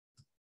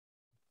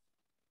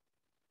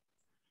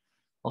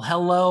Well,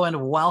 hello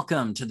and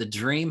welcome to the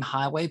Dream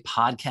Highway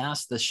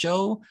podcast, the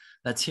show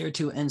that's here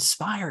to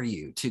inspire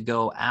you to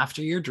go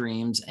after your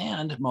dreams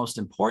and, most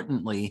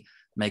importantly,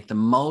 make the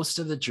most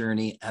of the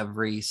journey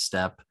every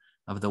step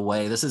of the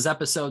way. This is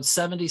episode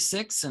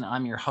 76, and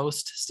I'm your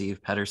host, Steve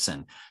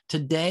Pederson.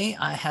 Today,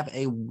 I have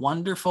a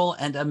wonderful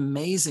and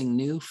amazing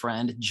new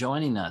friend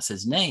joining us.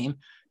 His name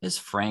is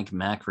Frank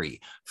Macri.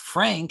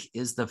 Frank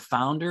is the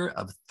founder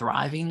of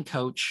Thriving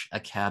Coach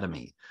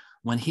Academy.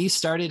 When he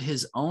started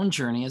his own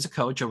journey as a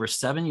coach over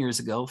 7 years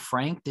ago,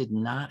 Frank did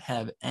not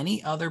have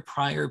any other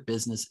prior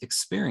business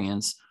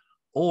experience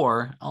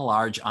or a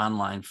large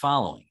online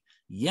following.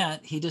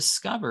 Yet he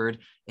discovered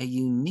a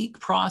unique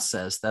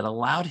process that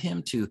allowed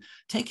him to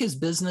take his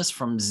business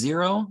from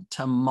zero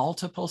to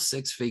multiple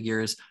six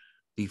figures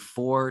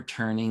before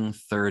turning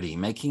 30,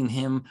 making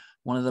him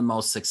one of the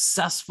most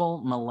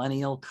successful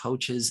millennial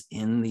coaches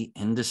in the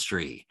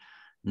industry.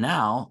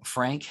 Now,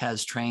 Frank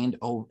has trained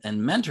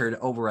and mentored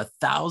over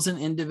 1,000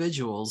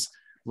 individuals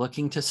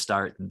looking to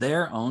start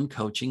their own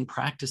coaching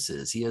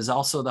practices. He is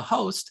also the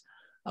host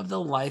of the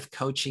Life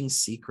Coaching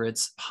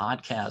Secrets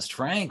podcast.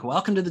 Frank,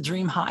 welcome to the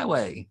Dream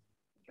Highway.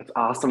 It's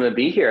awesome to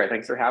be here.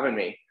 Thanks for having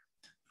me.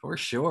 For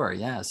sure.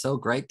 Yeah, so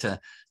great to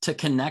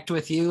connect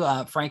with you.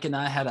 Frank and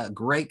I had a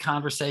great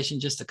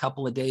conversation just a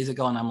couple of days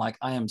ago, and I'm like,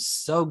 I am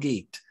so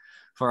geeked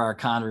for our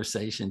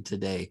conversation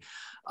today.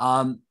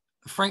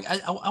 Frank,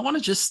 I want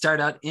to just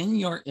start out in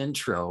your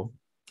intro.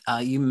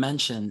 You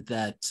mentioned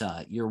that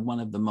you're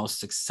one of the most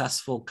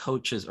successful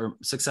coaches or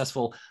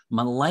successful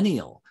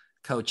millennial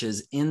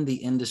coaches in the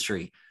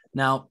industry.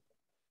 Now,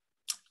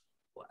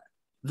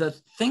 the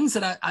things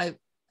that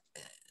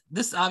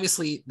this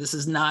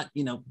is not,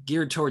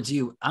 geared towards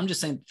you. I'm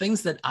just saying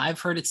things that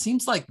I've heard. It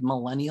seems like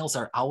millennials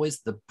are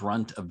always the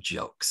brunt of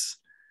jokes.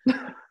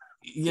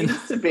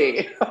 Used to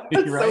be.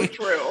 Right?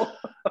 So true.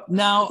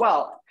 Now,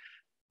 well,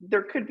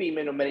 there could be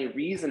many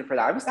reasons for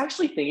that. I was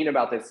actually thinking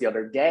about this the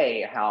other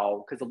day,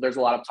 because there's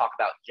a lot of talk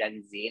about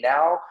Gen Z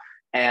now,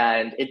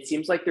 and it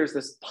seems like there's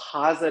this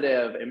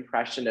positive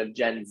impression of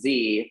Gen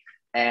Z,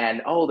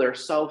 and they're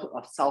so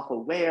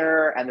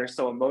self-aware and they're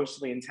so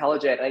emotionally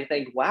intelligent. And I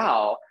think,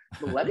 wow,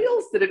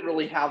 millennials didn't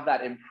really have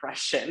that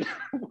impression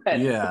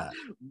when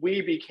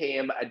we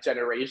became a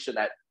generation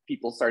that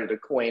people started to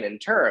coin and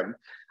term.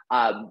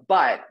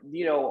 But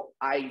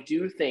I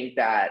do think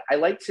that I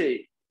like to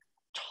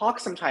talk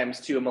sometimes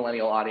to a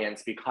millennial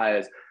audience,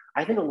 because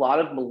I think a lot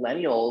of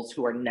millennials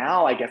who are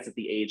now, I guess, at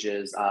the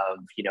ages of,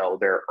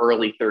 their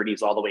early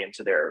 30s all the way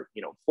into their,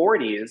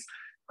 40s,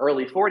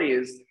 early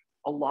 40s,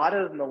 a lot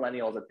of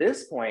millennials at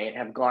this point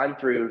have gone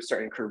through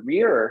certain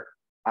career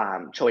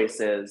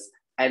choices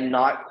and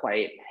not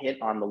quite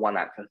hit on the one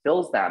that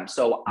fulfills them.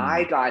 So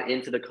I got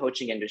into the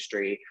coaching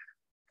industry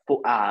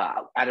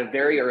at a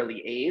very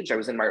early age. I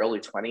was in my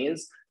early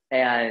 20s,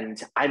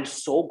 and I'm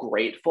so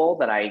grateful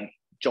that I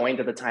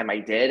joined at the time I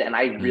did. And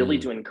I really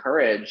do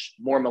encourage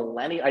more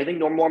millennials. I think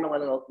more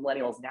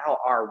millennials now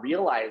are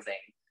realizing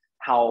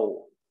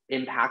how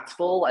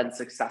impactful and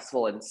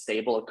successful and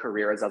stable a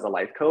career is as a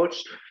life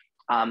coach.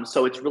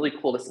 So it's really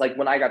cool to, like,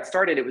 when I got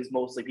started, it was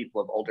mostly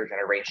people of older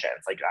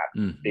generations, like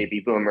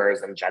baby boomers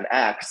and Gen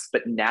X.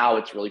 But now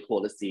it's really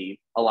cool to see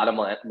a lot of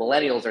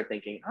millennials are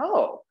thinking,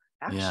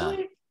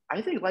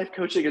 I think life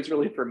coaching is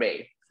really for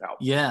me. So.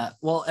 Yeah.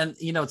 Well, and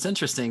it's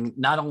interesting,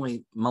 not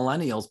only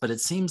millennials, but it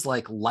seems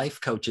like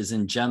life coaches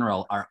in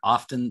general are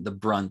often the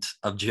brunt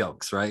of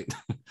jokes, right?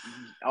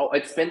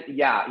 It's been,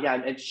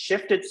 and it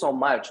shifted so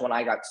much when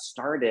I got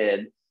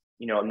started,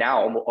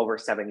 now over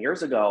 7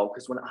 years ago,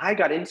 because when I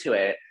got into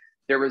it,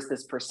 there was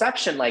this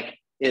perception, like,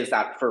 is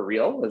that for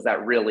real? Is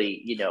that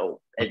really,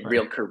 a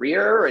real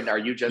career? And are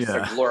you just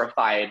a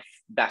glorified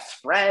best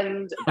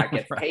friend that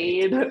gets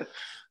paid?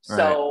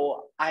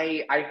 So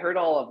I heard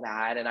all of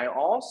that. And I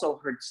also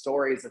heard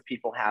stories of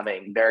people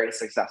having very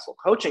successful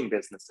coaching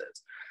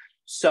businesses.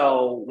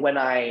 So when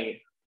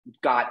I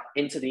got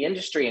into the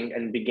industry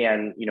and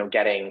began,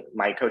 getting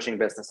my coaching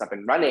business up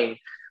and running,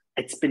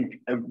 it's been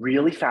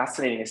really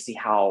fascinating to see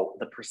how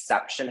the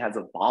perception has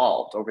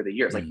evolved over the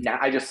years. Like, now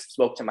I just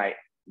spoke to my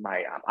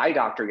eye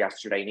doctor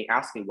yesterday, and he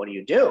asked me, what do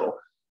you do?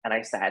 And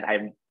I said,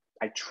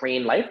 I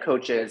train life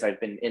coaches. I've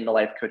been in the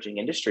life coaching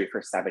industry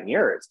for 7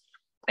 years.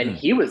 And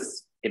he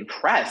was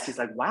impressed. He's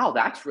like, wow,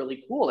 that's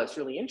really cool. That's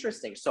really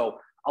interesting. So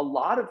a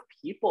lot of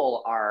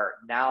people are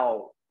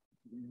now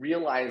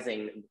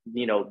realizing,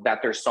 that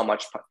there's so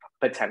much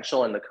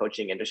potential in the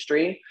coaching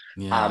industry.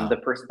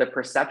 The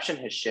perception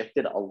has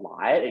shifted a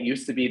lot. It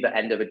used to be the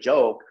end of a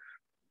joke,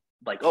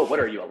 like, oh, what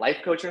are you, a life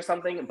coach or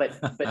something?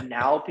 But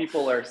now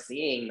people are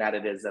seeing that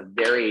it is a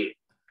very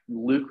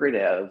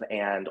lucrative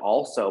and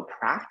also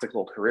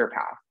practical career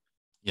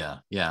path.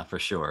 Yeah, for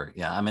sure.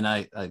 Yeah. I mean,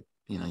 I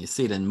you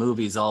see it in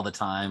movies all the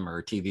time,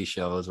 or TV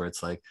shows, where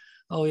it's like,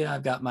 oh yeah,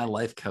 I've got my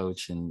life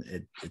coach.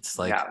 And it's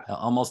like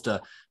almost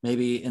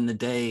maybe in the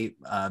day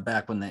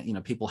back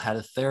when people had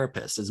a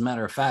therapist. As a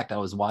matter of fact, I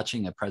was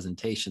watching a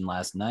presentation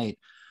last night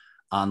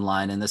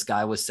online, and this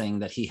guy was saying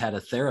that he had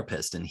a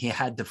therapist, and he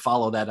had to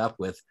follow that up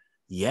with,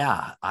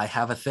 yeah, I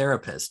have a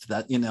therapist.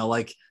 That,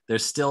 like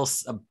there's still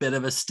a bit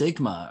of a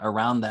stigma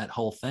around that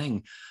whole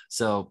thing.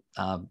 So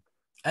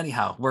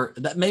anyhow,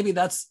 maybe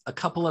that's a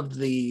couple of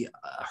the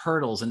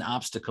hurdles and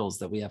obstacles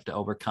that we have to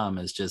overcome,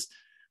 is just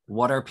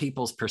what are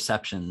people's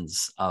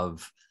perceptions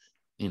of,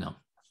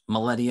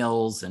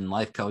 millennials and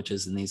life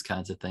coaches and these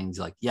kinds of things.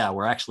 Like, yeah,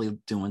 we're actually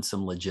doing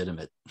some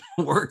legitimate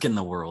work in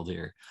the world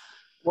here.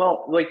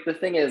 Well, like the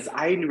thing is,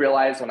 I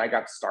realized when I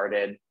got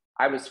started,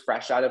 I was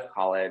fresh out of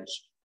college.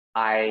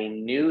 I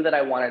knew that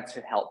I wanted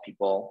to help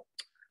people.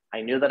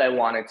 I knew that I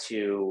wanted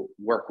to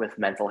work with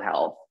mental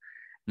health.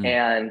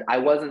 And I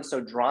wasn't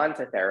so drawn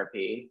to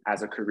therapy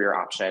as a career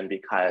option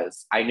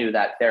because I knew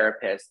that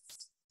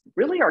therapists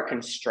really are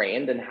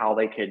constrained in how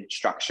they could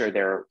structure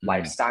their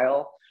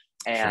lifestyle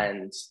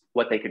and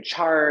what they could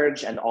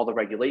charge and all the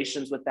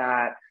regulations with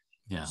that.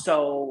 Yeah.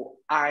 So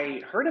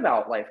I heard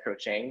about life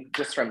coaching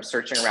just from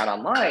searching around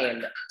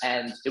online.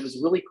 And it was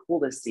really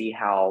cool to see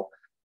how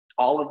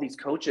all of these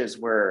coaches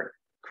were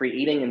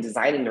creating and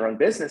designing their own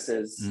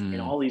businesses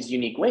in all these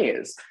unique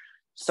ways.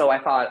 So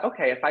I thought,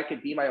 okay, if I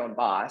could be my own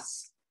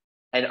boss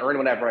and earn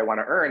whatever I want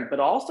to earn,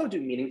 but also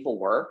do meaningful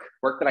work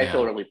that I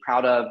feel really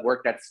proud of,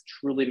 work that's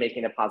truly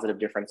making a positive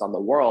difference on the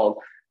world,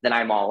 then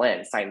I'm all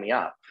in, sign me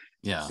up.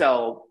 Yeah.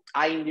 So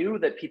I knew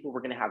that people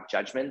were going to have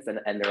judgments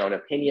and their own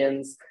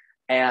opinions.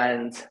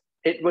 And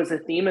it was a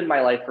theme in my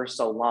life for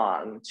so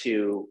long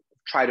to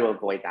try to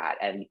avoid that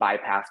and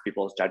bypass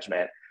people's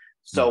judgment.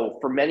 So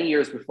for many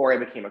years before I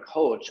became a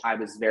coach, I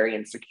was very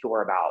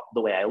insecure about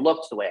the way I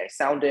looked, the way I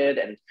sounded,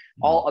 and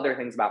all other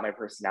things about my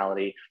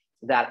personality,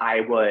 that I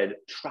would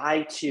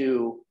try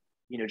to,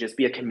 just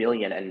be a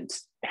chameleon and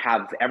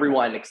have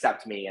everyone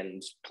accept me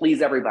and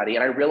please everybody.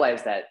 And I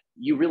realized that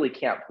you really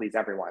can't please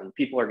everyone.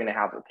 People are going to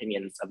have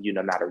opinions of you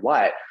no matter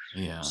what.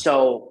 Yeah.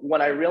 So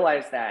when I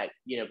realized that,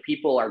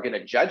 people are going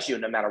to judge you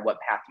no matter what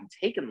path you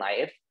take in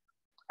life,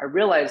 I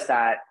realized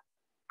that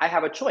I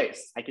have a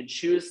choice. I could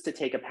choose to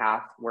take a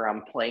path where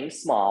I'm playing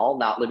small,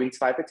 not living to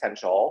my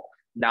potential,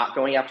 not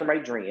going after my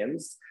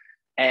dreams,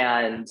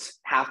 and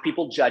have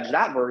people judge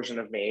that version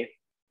of me.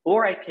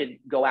 Or I could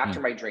go after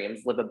my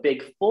dreams, live a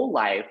big, full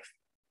life,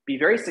 be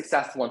very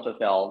successful and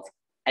fulfilled,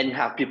 and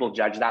have people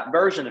judge that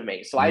version of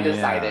me. So I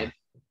decided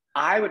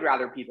I would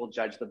rather people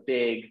judge the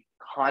big,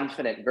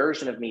 confident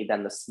version of me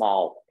than the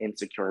small,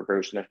 insecure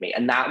version of me.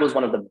 And that was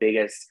one of the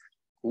biggest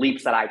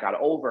leaps that I got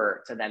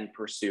over to then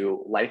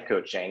pursue life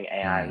coaching.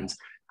 And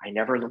I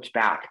never looked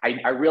back.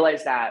 I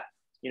realized that,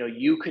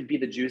 you could be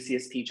the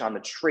juiciest peach on the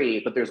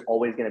tree, but there's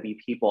always going to be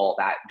people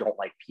that don't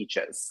like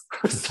peaches.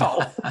 So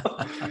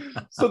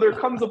there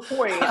comes a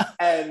point,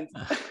 and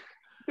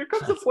there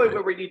comes a point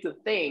where we need to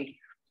think,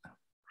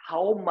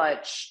 how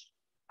much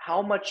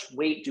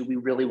weight do we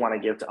really want to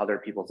give to other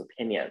people's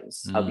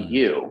opinions of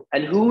you,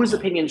 and whose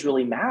opinions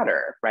really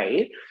matter,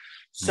 right?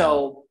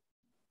 So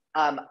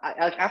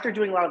after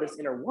doing a lot of this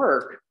inner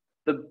work,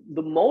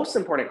 the most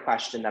important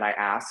question that I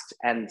asked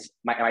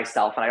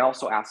myself, and I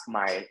also asked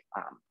my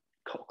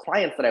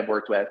clients that I've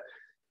worked with,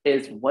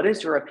 is, what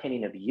is your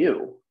opinion of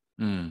you?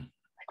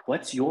 Like,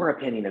 what's your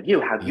opinion of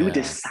you? Have you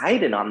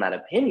decided on that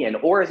opinion,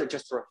 or is it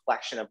just a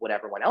reflection of what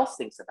everyone else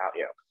thinks about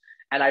you?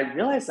 And I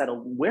realized that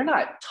we're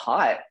not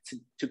taught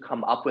to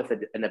come up with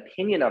an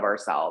opinion of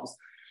ourselves.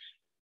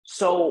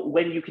 So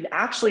when you can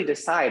actually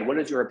decide what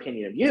is your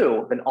opinion of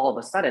you, then all of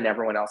a sudden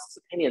everyone else's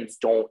opinions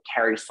don't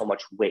carry so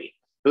much weight.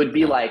 It would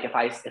be like if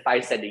I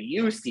said to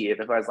you, Steve,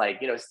 if I was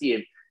like,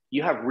 Steve,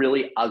 you have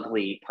really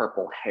ugly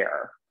purple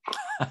hair.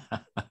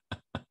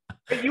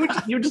 you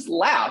would just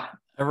laugh.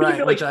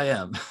 Right, which I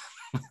am.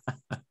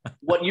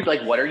 What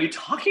are you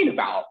talking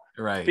about?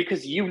 Right.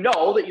 Because you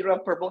know that you don't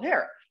have purple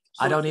hair.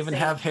 So I don't even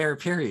have hair,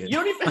 period. You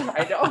don't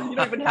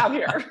even have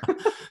hair.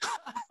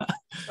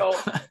 So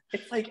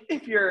it's like,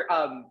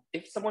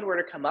 if someone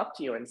were to come up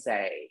to you and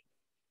say,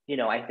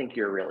 I think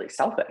you're really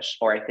selfish,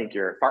 or I think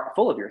you're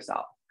full of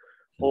yourself,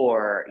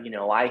 or,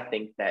 I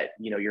think that,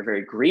 you're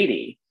very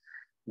greedy,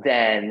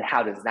 then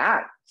how does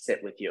that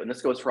sit with you? And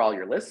this goes for all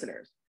your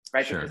listeners,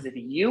 right? Sure. Because if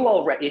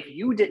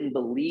you didn't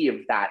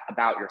believe that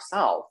about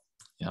yourself,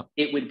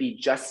 it would be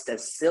just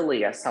as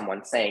silly as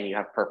someone saying you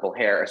have purple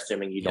hair,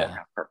 assuming you don't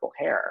have purple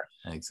hair.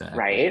 Exactly.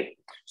 Right?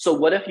 So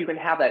what if you can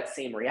have that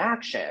same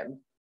reaction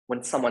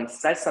when someone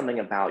says something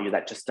about you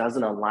that just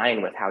doesn't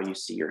align with how you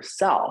see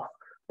yourself,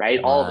 right?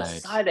 All of a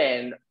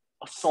sudden,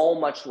 so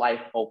much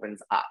life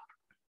opens up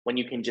when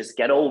you can just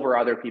get over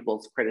other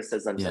people's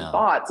criticisms and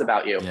thoughts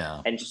about you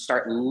and just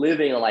start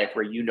living a life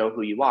where you know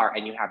who you are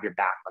and you have your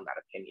back on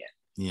that opinion.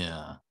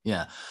 Yeah.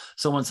 Yeah.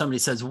 So when somebody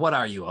says, what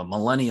are you, a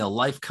millennial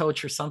life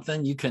coach or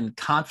something, you can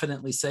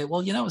confidently say,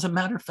 well, as a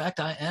matter of fact,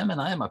 I am, and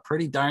I am a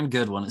pretty darn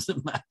good one.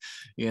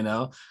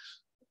 Yeah.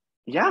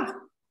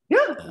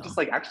 Just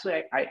like,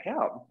 actually, I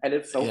am. And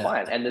it's so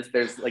fun. And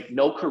there's like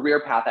no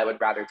career path I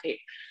would rather take.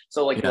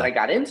 So when I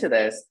got into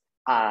this,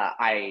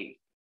 I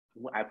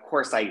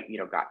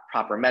got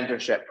proper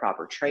mentorship,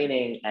 proper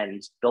training,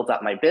 and built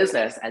up my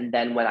business. And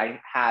then when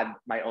I had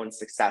my own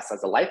success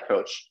as a life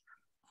coach,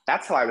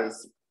 that's how I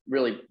was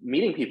really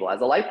meeting people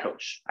as a life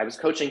coach. I was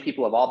coaching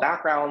people of all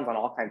backgrounds on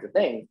all kinds of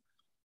things.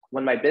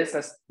 When my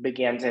business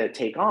began to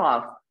take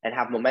off and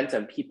have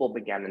momentum, people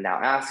began to now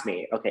ask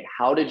me, okay,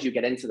 how did you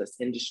get into this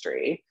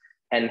industry?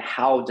 And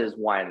how does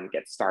one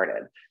get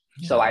started?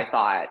 Yeah. So I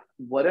thought,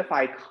 what if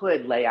I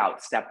could lay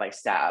out step by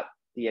step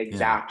the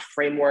exact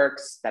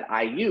frameworks that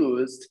I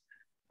used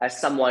as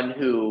someone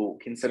who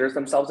considers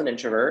themselves an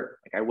introvert?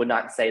 Like, I would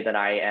not say that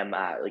I am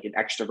like an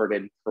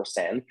extroverted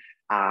person.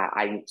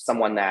 I'm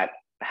someone that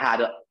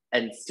had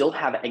and still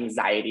have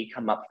anxiety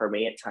come up for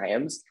me at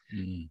times.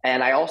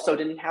 And I also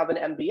didn't have an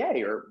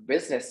MBA or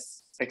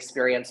business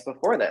experience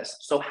before this.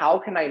 So how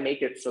can I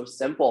make it so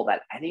simple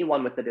that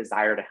anyone with the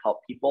desire to help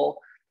people,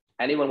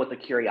 anyone with the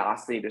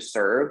curiosity to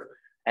serve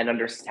and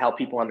help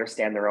people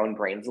understand their own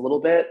brains a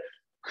little bit,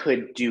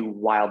 could do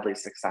wildly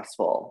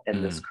successful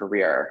in this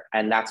career?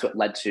 And that's what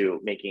led to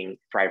making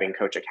Thriving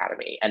Coach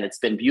Academy. And it's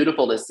been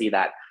beautiful to see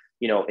that,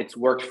 you know, it's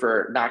worked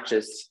for not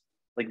just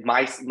like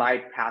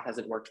my path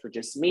hasn't worked for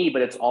just me,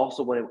 but it's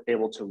also been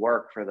able to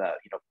work for the,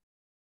 you know,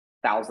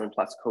 1,000+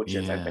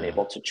 coaches I've been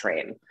able to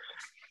train.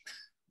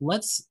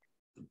 Let's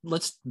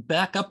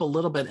back up a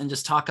little bit and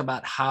just talk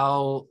about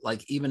how,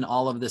 like, even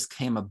all of this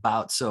came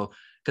about. So,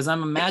 because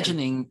I'm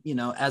imagining, you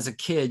know, as a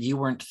kid, you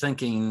weren't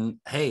thinking,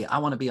 hey, I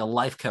want to be a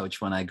life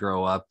coach when I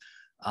grow up.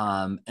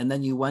 And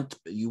then you went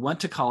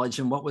to college,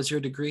 and what was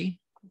your degree?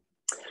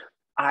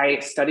 I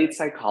studied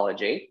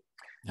psychology.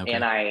 Okay.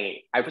 And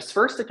I was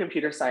first a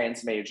computer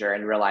science major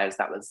and realized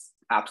that was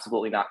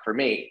absolutely not for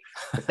me.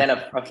 But then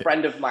a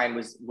friend of mine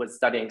was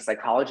studying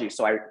psychology.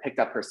 So I picked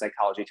up her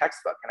psychology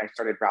textbook and I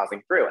started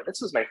browsing through. And this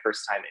was my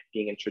first time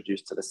being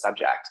introduced to the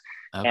subject.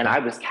 Okay. And I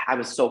was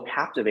so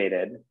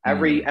captivated.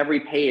 Every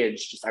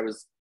page, just I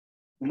was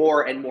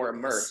more and more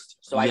immersed.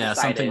 So I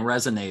decided something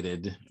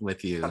resonated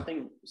with you.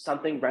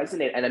 Something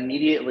resonated. And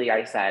immediately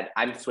I said,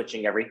 I'm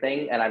switching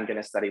everything and I'm going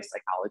to study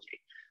psychology.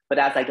 But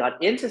as I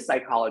got into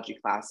psychology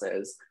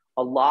classes,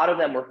 a lot of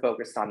them were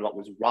focused on what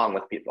was wrong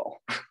with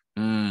people.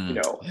 You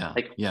know,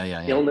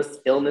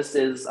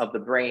 illnesses of the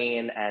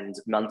brain and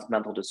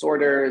mental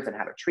disorders and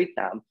how to treat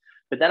them.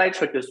 But then I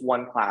took this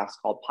one class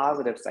called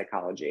positive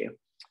psychology,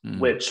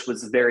 which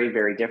was very,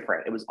 very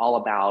different. It was all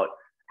about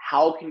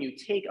how can you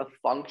take a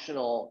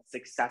functional,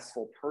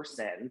 successful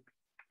person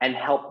and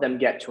help them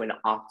get to an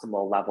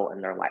optimal level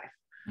in their life.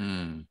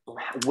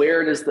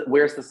 Where's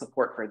the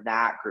support for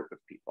that group of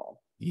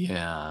people?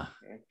 Yeah.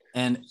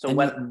 And so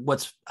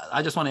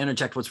I just want to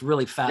interject. What's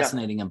really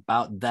fascinating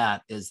about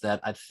that is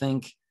that I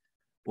think,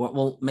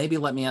 well, maybe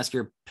let me ask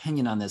your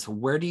opinion on this.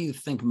 Where do you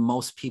think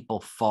most people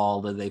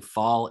fall? Do they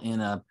fall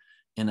in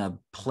a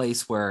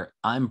place where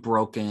I'm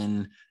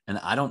broken and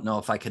I don't know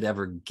if I could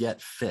ever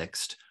get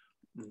fixed?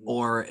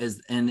 Or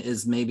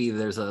is maybe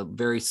there's a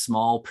very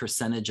small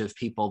percentage of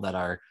people that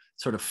are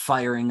sort of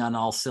firing on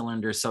all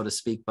cylinders, so to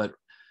speak, but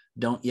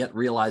don't yet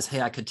realize,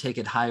 hey, I could take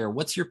it higher.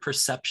 What's your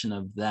perception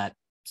of that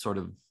sort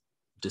of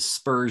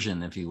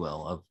dispersion, if you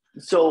will?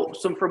 So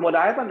from what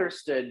I've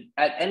understood,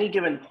 at any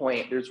given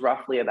point, there's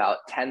roughly about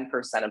 10%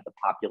 of the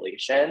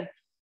population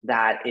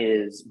that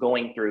is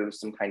going through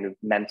some kind of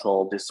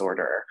mental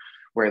disorder,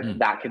 where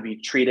that could be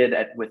treated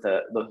with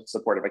the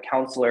support of a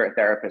counselor, a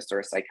therapist, or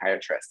a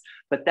psychiatrist.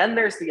 But then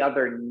there's the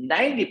other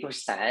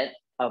 90%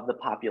 of the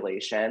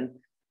population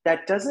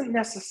that doesn't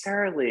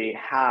necessarily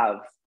have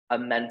a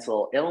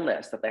mental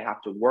illness that they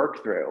have to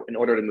work through in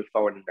order to move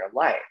forward in their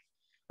life,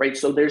 right?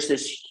 So there's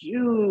this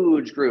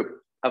huge group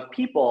of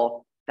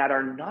people that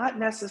are not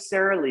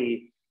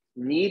necessarily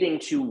needing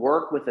to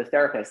work with a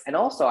therapist. And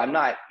also, I'm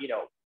not,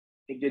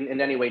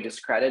 in any way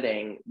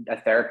discrediting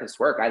a therapist's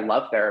work. I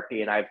love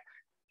therapy, and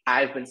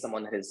I've been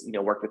someone that has,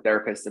 worked with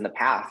therapists in the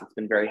past. It's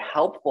been very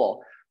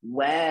helpful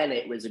when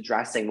it was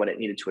addressing what it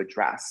needed to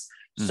address.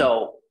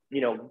 So,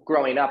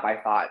 growing up, I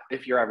thought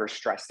if you're ever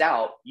stressed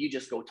out, you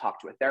just go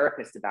talk to a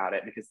therapist about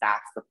it because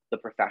that's the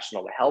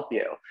professional to help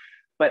you.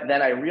 But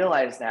then I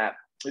realized that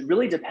it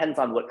really depends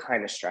on what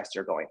kind of stress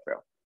you're going through,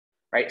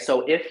 right?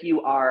 So if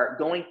you are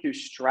going through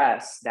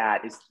stress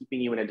that is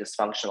keeping you in a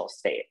dysfunctional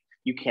state,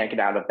 you can't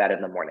get out of bed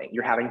in the morning,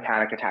 you're having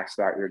panic attacks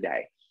throughout your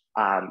day,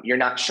 you're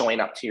not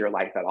showing up to your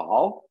life at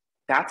all,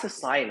 that's a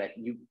sign that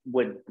you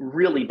would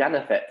really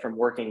benefit from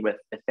working with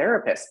a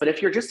therapist. But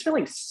if you're just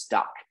feeling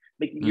stuck,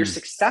 like you're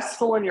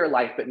successful in your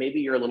life, but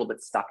maybe you're a little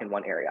bit stuck in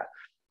one area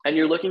and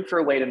you're looking for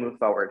a way to move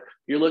forward,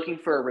 you're looking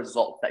for a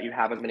result that you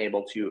haven't been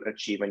able to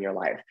achieve in your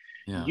life,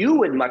 you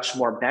would much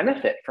more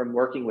benefit from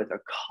working with a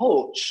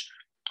coach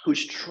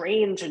who's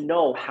trained to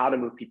know how to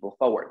move people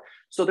forward.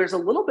 So there's a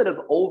little bit of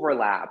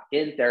overlap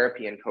in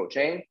therapy and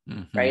coaching,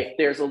 right?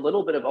 There's a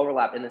little bit of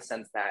overlap in the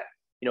sense that,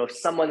 if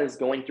someone is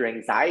going through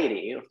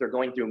anxiety, if they're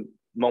going through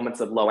moments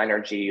of low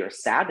energy or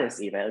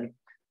sadness even,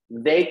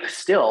 they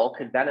still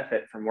could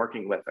benefit from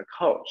working with a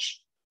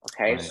coach,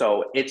 okay? Right.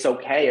 So it's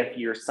okay if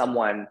you're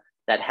someone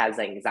that has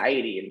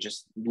anxiety and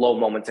just low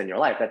moments in your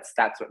life.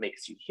 That's what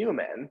makes you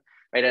human,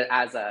 right?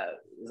 As a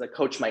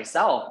coach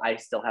myself, I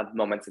still have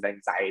moments of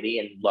anxiety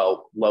and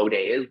low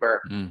days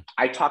where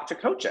I talk to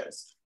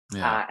coaches,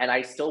 and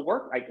I still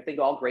work. I think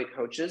all great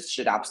coaches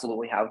should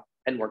absolutely have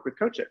and work with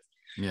coaches.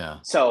 Yeah.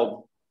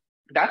 So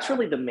that's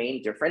really the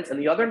main difference. And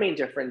the other main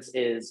difference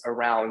is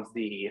around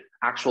the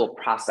actual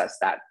process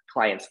that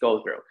clients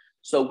go through.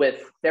 So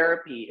with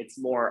therapy, it's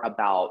more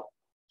about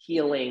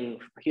healing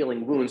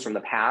wounds from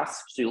the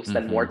past. So you'll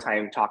spend more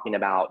time talking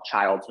about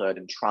childhood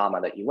and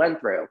trauma that you went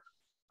through.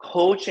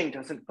 Coaching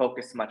doesn't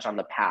focus much on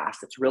the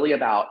past. It's really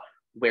about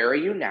where are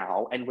you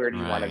now and where do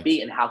you want to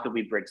be and how could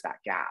we bridge that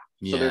gap?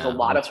 So there's a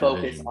lot of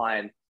focus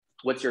on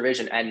what's your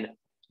vision and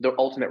the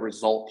ultimate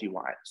result you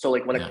want. So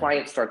like when a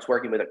client starts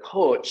working with a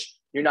coach,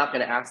 you're not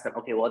going to ask them,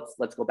 okay, well,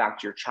 let's go back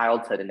to your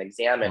childhood and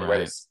examine where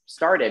this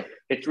started.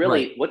 It's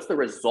really what's the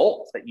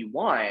results that you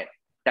want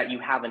that you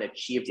haven't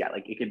achieved yet.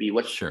 Like it could be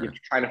if you're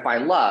trying to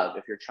find love,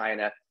 if you're trying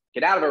to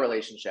get out of a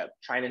relationship,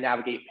 trying to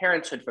navigate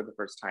parenthood for the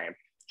first time,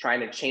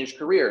 trying to change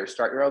careers,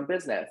 start your own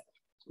business,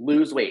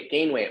 lose weight,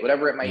 gain weight,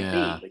 whatever it might be,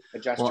 like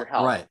adjust your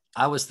health. Right.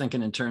 I was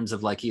thinking in terms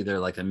of like either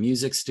like a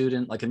music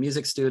student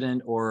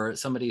or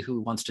somebody who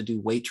wants to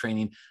do weight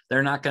training.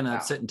 They're not going to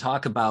sit and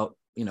talk about,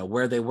 you know,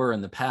 where they were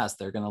in the past.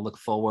 They're going to look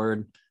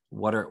forward.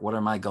 What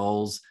are my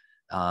goals?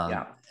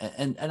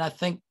 And I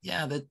think,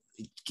 that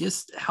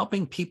just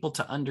helping people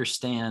to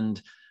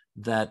understand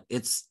that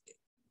it's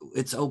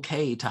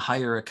okay to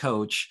hire a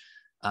coach,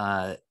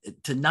 to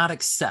not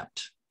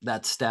accept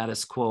that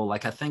status quo.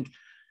 Like, I think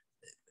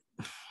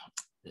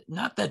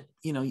not that,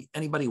 you know,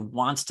 anybody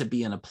wants to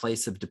be in a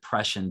place of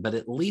depression, but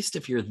at least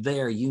if you're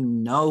there, you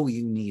know,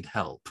 you need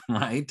help.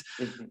 Right.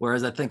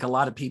 Whereas I think a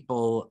lot of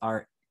people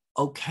are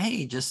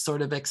okay just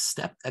sort of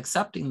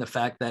accepting the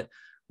fact that,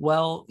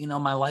 well, you know,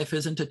 my life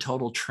isn't a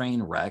total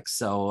train wreck,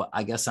 so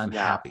I guess I'm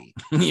happy.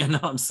 You know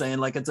what I'm saying?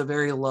 Like, it's a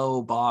very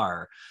low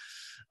bar.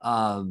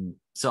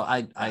 So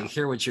I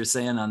hear what you're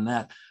saying on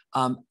that.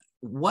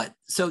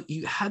 So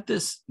you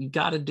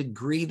got a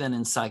degree then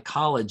in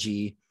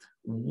psychology.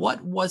 What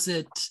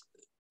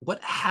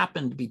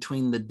happened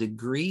between the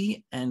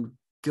degree and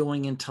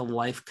going into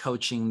life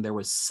coaching? There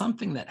was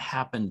something that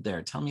happened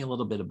there. Tell me a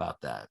little bit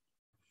about that.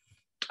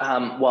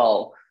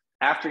 Well,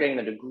 after getting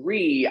the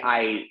degree,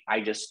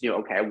 I just knew,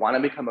 okay, I want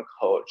to become a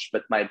coach.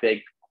 But my big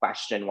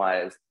question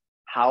was,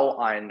 how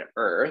on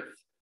earth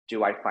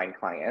do I find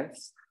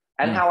clients?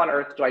 And how on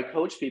earth do I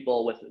coach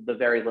people with the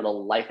very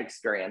little life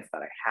experience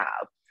that I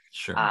have?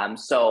 Sure.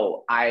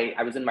 So I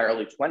was in my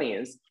early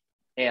 20s.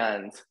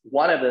 And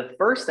one of the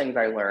first things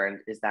I learned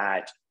is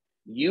that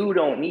you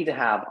don't need to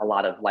have a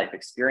lot of life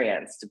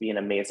experience to be an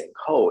amazing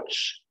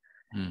coach.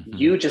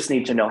 You just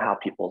need to know how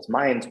people's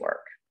minds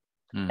work.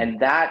 And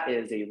that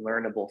is a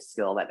learnable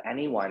skill that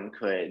anyone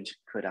could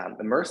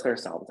immerse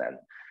themselves in.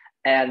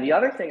 And the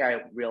other thing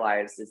I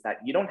realized is that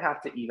you don't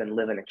have to even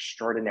live an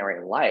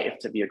extraordinary life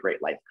to be a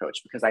great life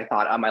coach, because I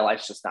thought, my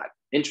life's just not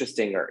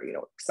interesting or, you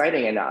know,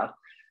 exciting enough.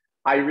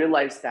 I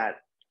realized that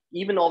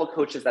even all the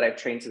coaches that I've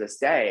trained to this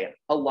day,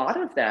 a lot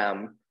of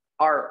them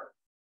are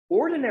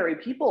ordinary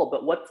people,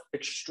 but what's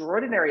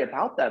extraordinary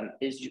about them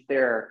is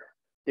their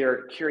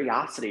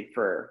curiosity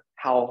for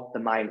how the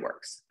mind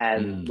works.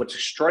 And what's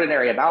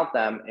extraordinary about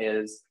them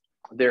is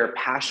their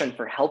passion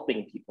for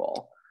helping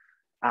people.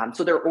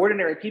 So they're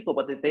ordinary people,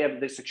 but they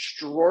have this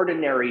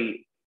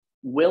extraordinary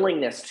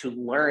willingness to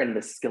learn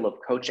the skill of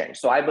coaching.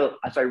 So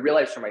I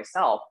realized for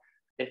myself,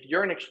 if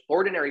you're an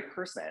ordinary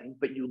person,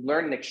 but you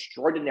learn an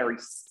extraordinary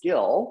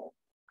skill,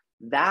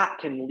 that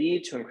can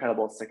lead to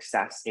incredible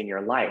success in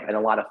your life and a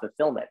lot of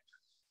fulfillment.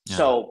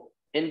 So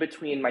in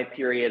between my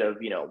period of,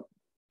 you know,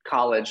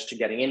 college to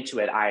getting into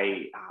it,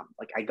 I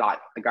got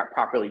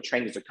properly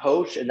trained as a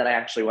coach. And then I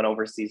actually went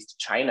overseas to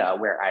China,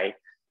 where I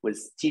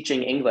was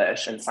teaching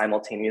English and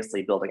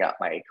simultaneously building up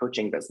my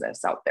coaching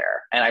business out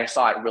there. And I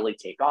saw it really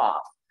take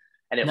off.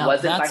 And it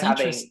wasn't by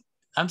having...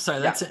 I'm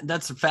sorry,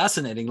 that's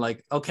fascinating.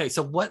 Like, okay,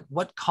 so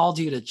what called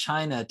you to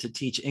China to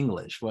teach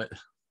English? Where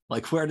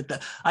did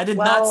that? I did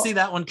not see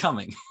that one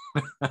coming.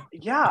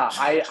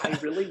 I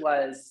really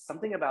was.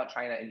 Something about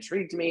China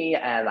intrigued me,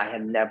 and I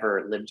had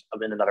never lived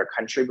in another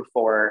country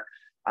before.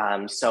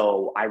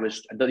 So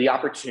the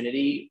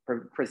opportunity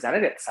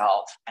presented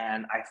itself,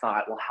 and I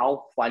thought, well,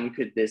 how fun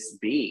could this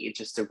be,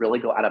 just to really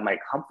go out of my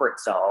comfort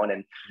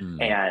zone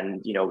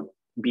and you know,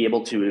 be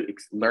able to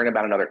learn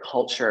about another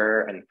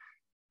culture.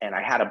 And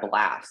I had a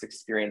blast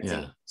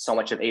experiencing so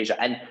much of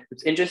Asia. And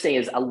what's interesting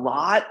is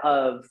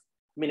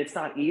it's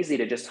not easy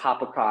to just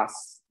hop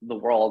across the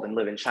world and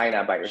live in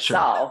China by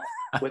yourself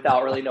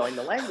without really knowing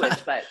the language.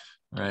 But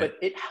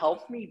it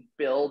helped me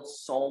build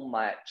so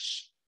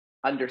much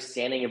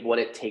understanding of what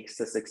it takes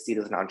to succeed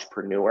as an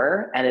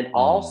entrepreneur. And it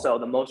also,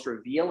 the most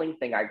revealing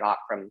thing I got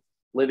from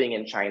living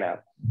in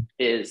China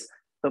is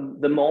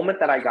the moment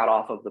that I got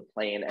off of the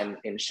plane and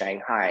in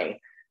Shanghai,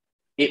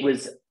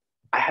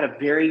 I had a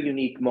very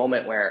unique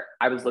moment where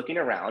I was looking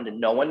around and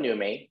no one knew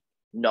me,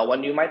 no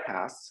one knew my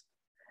past.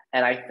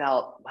 And I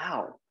felt,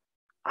 wow,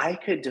 I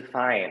could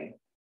define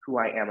who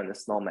I am in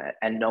this moment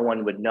and no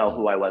one would know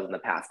who I was in the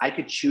past. I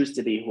could choose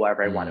to be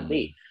whoever I want to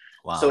be.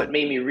 Wow. So it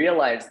made me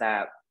realize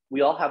that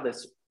we all have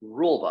this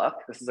rule book.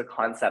 This is a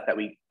concept that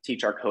we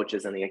teach our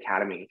coaches in the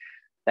academy.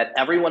 that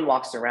everyone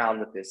walks around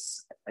with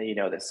this,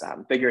 this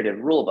figurative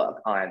rule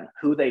book on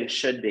who they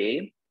should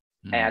be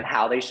and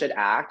how they should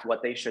act,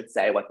 what they should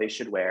say, what they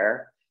should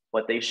wear,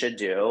 what they should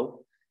do.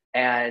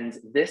 And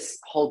this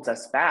holds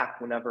us back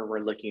whenever we're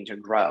looking to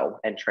grow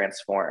and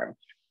transform.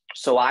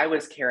 So I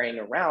was carrying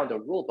around a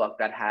rule book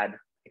that had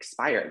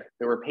expired.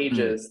 There were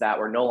pages that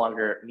were no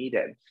longer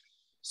needed.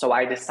 So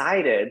I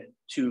decided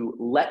to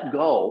let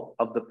go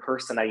of the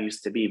person I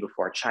used to be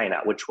before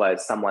China, which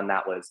was someone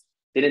that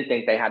didn't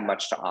think they had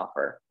much to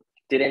offer,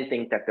 didn't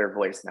think that their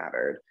voice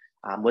mattered,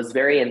 was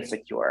very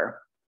insecure,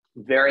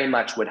 very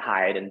much would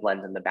hide and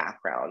blend in the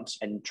background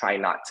and try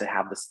not to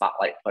have the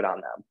spotlight put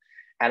on them.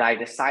 And I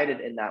decided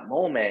in that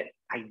moment,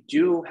 I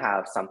do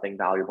have something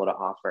valuable to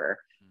offer.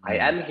 I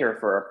am here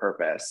for a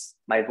purpose.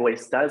 My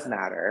voice does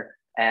matter.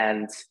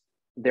 And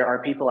there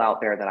are people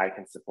out there that I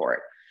can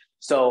support.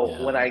 So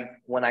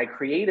when I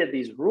created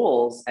these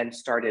rules and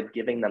started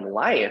giving them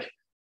life,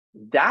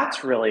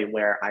 that's really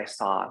where I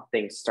saw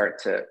things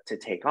start to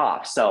take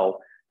off. So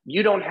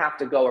you don't have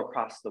to go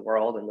across the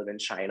world and live in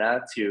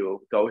China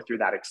to go through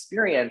that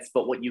experience.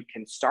 But what you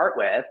can start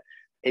with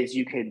is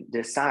you can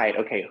decide,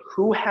 okay,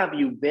 who have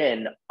you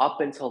been up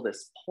until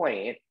this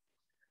point,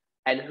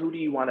 and who do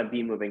you want to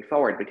be moving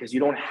forward? Because you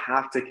don't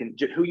have to,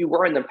 who you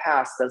were in the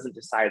past doesn't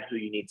decide who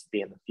you need to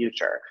be in the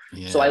future.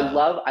 Yeah. So I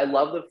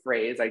love the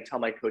phrase, I tell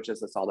my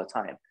coaches this all the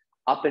time,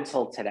 up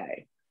until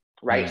today,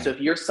 right? So if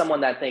you're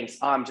someone that thinks,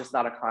 oh, I'm just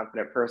not a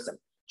confident person,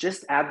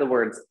 just add the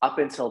words up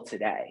until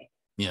today.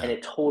 And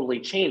it totally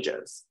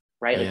changes,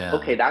 right? Like,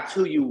 okay, that's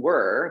who you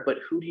were, but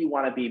who do you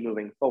want to be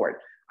moving forward?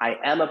 I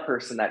am a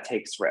person that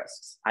takes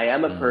risks. I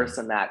am a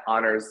person that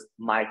honors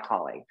my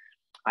calling.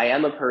 I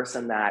am a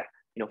person that,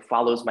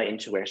 follows my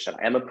intuition.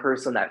 I am a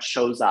person that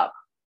shows up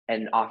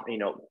and,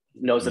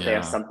 knows that they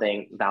have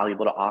something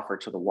valuable to offer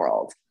to the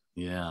world.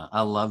 Yeah,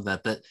 I love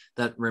that.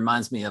 That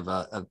reminds me of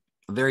a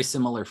very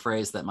similar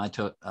phrase that my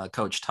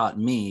coach taught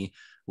me,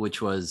 which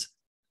was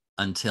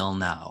until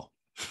now.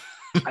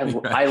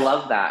 I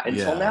love that.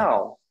 Until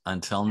now.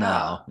 Until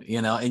now,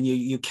 and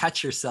you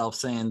catch yourself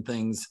saying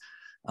things,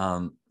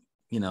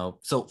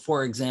 so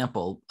for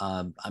example,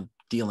 I'm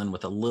dealing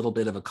with a little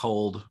bit of a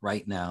cold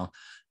right now.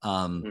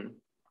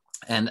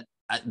 And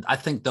I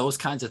think those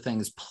kinds of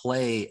things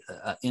play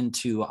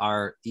into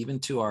our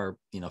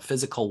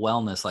physical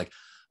wellness. Like,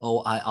 oh,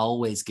 I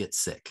always get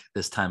sick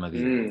this time of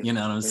year. You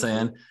know what I'm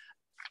saying?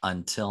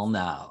 Until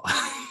now.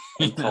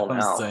 Until now.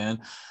 What I'm saying?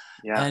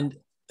 Yeah. And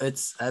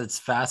it's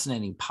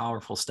fascinating,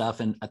 powerful stuff.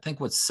 And I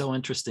think what's so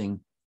interesting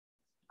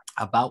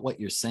about what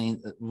you're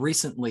saying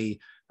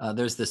recently,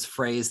 there's this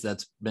phrase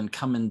that's been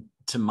coming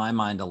to my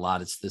mind a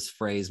lot. It's this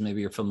phrase,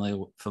 maybe you're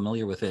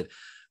familiar with it.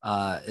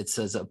 It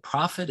says, a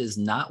prophet is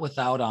not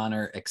without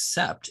honor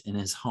except in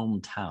his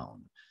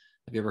hometown.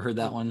 Have you ever heard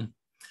that one?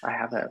 I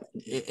haven't.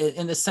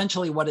 And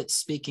essentially what it's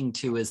speaking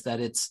to is that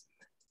it's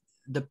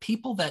the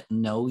people that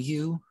know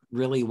you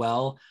really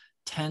well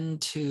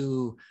tend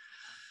to,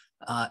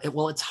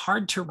 it's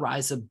hard to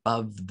rise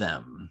above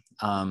them.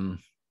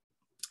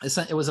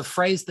 It was a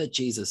phrase that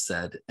Jesus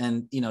said,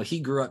 and,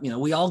 he grew up,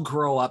 we all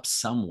grow up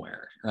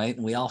somewhere, right?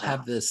 And we all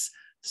have this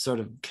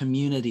sort of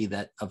community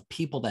of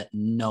people that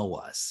know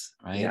us,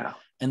 right? Yeah.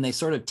 And they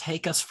sort of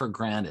take us for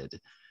granted.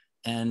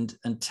 And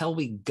until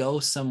we go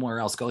somewhere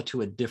else, go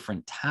to a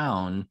different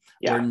town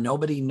where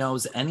nobody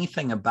knows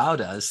anything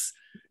about us,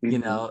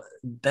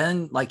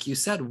 then, like you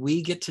said,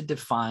 we get to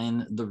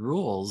define the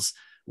rules.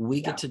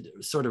 We get to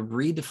sort of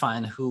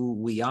redefine who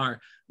we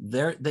are.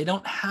 They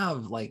don't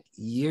have like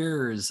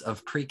years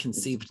of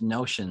preconceived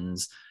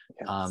notions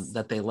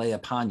that they lay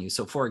upon you.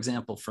 So for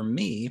example, for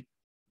me,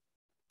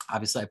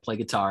 obviously I play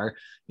guitar,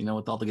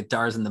 with all the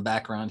guitars in the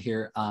background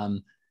here.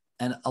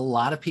 And a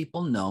lot of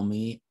people know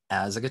me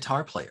as a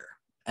guitar player,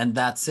 and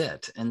that's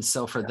it. And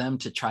so for them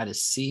to try to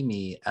see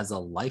me as a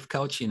life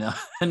coach,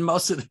 and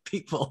most of the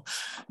people,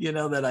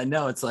 that I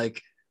know, it's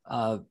like,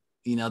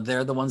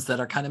 they're the ones that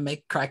are kind of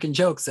cracking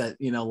jokes at,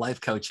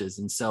 life coaches.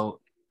 And so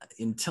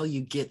until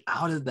you get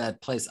out of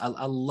that place,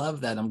 I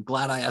love that. I'm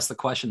glad I asked the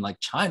question, like,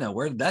 China,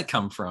 where did that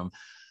come from?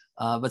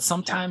 But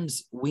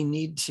sometimes we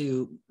need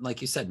to, like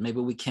you said,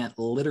 maybe we can't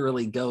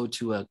literally go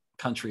to a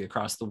country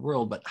across the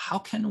world, but how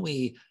can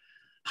we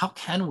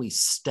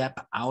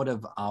step out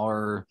of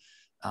our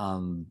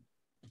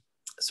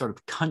sort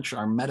of country,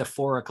 our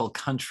metaphorical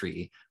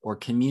country or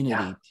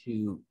community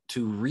to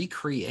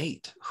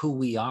recreate who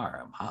we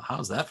are?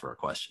 How's that for a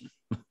question?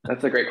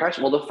 That's a great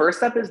question. Well, the first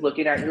step is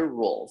looking at your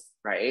rules,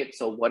 right?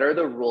 So what are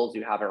the rules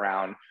you have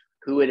around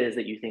who it is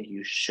that you think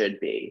you should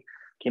be?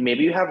 Okay,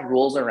 maybe you have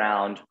rules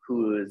around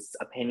whose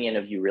opinion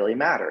of you really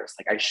matters.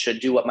 Like, I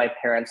should do what my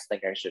parents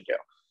think I should do,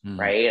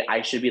 right?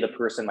 I should be the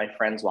person my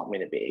friends want me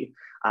to be.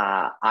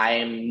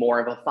 I'm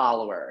more of a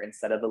follower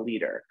instead of a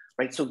leader,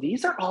 right? So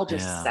these are all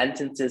just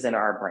sentences in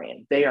our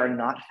brain. They are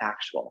not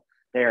factual.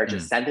 They are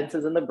just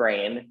sentences in the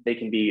brain. They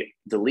can be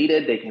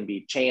deleted, they can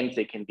be changed,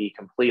 they can be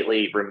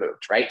completely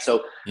removed, right?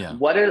 So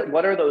what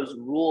are those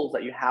rules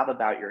that you have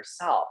about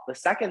yourself? The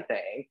second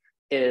thing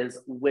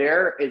is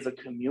where is a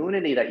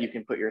community that you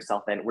can put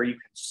yourself in where you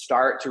can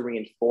start to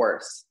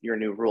reinforce your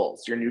new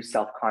rules, your new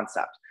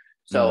self-concept.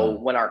 So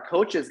when our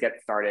coaches get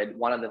started,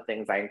 one of the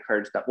things I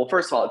encourage them, well,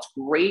 first of all, it's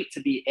great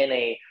to be in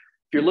if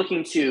you're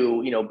looking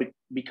to,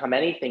 become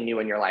anything new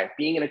in your life,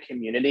 being in a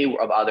community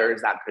of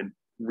others that could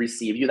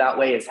receive you that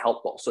way is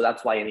helpful. So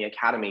that's why in the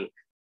academy,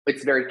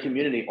 it's very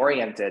community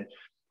oriented.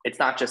 It's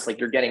not just like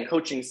you're getting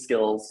coaching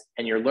skills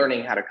and you're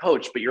learning how to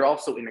coach, but you're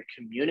also in a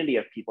community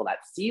of people that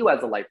see you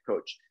as a life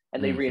coach,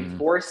 and they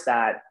reinforce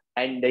that,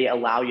 and they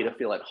allow you to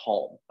feel at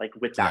home, like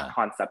with that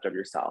concept of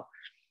yourself.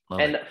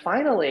 And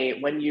finally,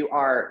 when you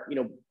are,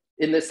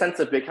 in the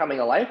sense of becoming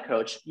a life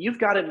coach, you've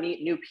got to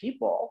meet new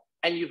people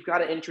and you've got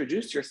to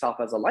introduce yourself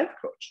as a life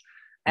coach.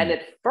 And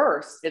at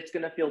first, it's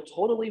going to feel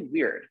totally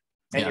weird.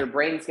 And your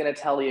brain's going to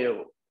tell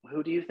you,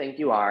 who do you think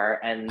you are?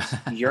 And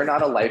you're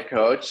not a life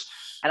coach.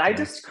 And I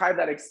describe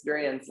that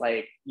experience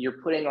like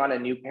you're putting on a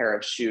new pair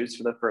of shoes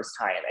for the first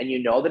time. And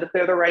you know that if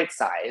they're the right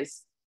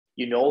size,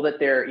 you know that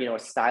they're, a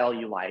style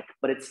you like,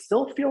 but it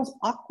still feels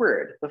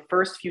awkward the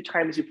first few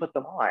times you put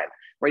them on,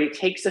 right? It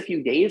takes a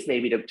few days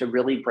maybe to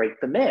really break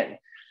them in.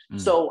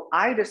 So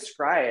I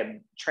describe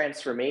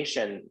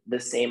transformation the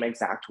same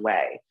exact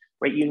way,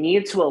 right? You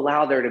need to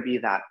allow there to be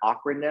that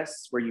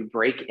awkwardness where you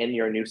break in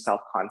your new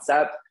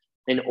self-concept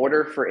in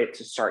order for it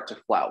to start to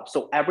flow.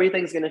 So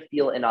everything's going to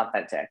feel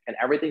inauthentic and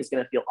everything's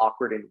going to feel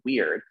awkward and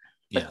weird,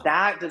 but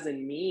that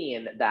doesn't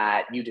mean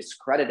that you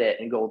discredit it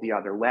and go the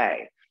other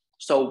way.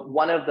 So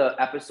one of the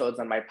episodes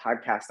on my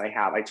podcast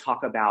I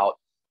talk about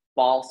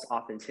false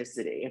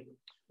authenticity,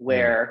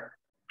 where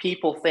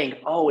people think,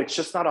 oh, it's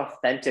just not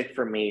authentic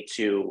for me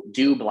to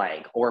do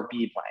blank or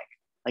be blank.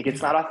 Like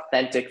it's not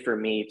authentic for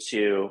me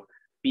to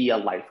be a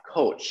life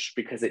coach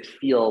because it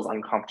feels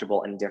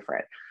uncomfortable and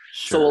different.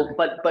 So,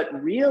 but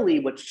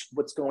really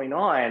what's going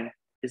on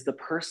is the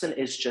person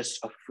is just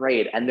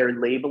afraid and they're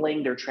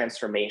labeling their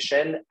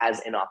transformation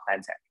as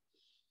inauthentic.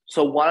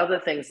 So one of the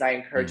things I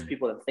encourage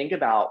people to think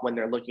about when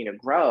they're looking to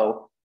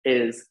grow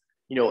is,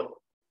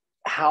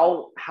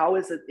 how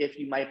is it if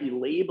you might be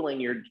labeling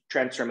your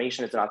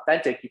transformation as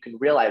inauthentic, you can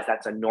realize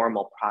that's a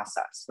normal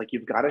process. Like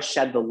you've got to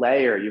shed the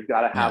layer, you've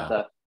got to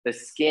have the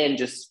skin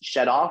just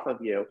shed off of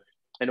you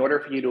in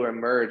order for you to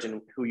emerge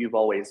in who you've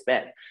always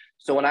been.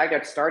 So when I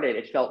got started,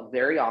 it felt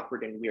very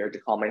awkward and weird to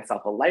call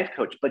myself a life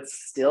coach, but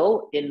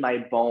still in my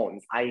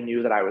bones, I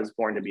knew that I was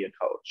born to be a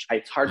coach.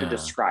 It's hard to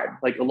describe.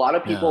 Like a lot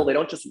of people, they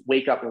don't just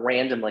wake up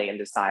randomly and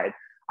decide,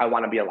 I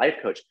want to be a life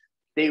coach.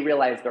 They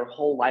realize their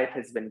whole life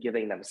has been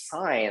giving them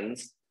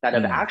signs that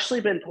have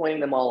actually been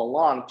pointing them all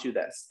along to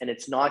this. And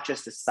it's not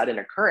just a sudden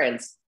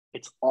occurrence.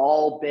 It's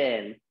all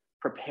been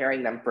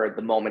preparing them for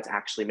the moment to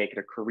actually make it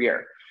a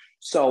career.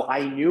 So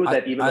I knew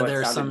that even though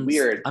it sounded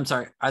weird. I'm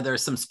sorry, are there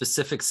some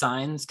specific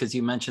signs? Because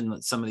you mentioned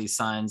that some of these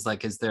signs,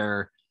 like, is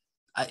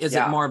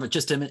it more of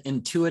just an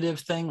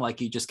intuitive thing?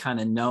 Like you just kind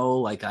of know,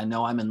 like, I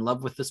know I'm in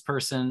love with this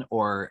person,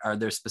 or are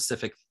there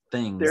specific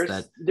things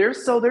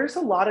there's a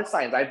lot of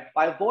signs.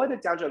 I've boiled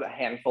it down to a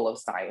handful of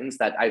signs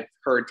that I've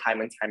heard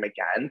time and time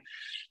again.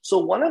 So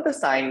one of the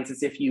signs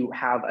is if you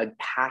have a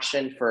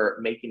passion for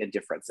making a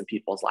difference in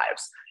people's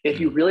lives, if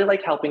you really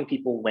like helping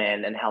people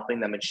win and helping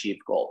them achieve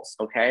goals,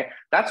 okay?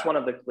 That's one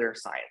of the clear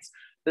signs.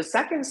 The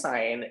second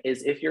sign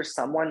is if you're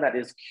someone that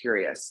is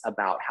curious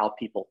about how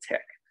people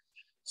tick.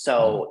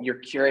 So you're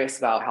curious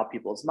about how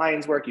people's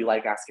minds work. You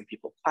like asking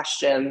people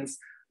questions.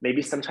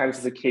 Maybe sometimes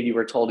as a kid, you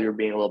were told you were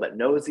being a little bit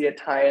nosy at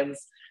times.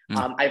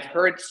 I've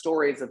heard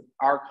stories of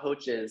our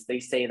coaches. They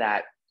say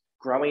that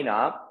growing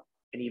up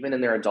and even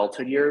in their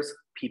adulthood years,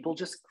 people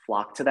just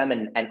flock to them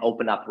and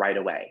open up right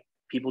away.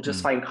 People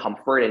just find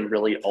comfort in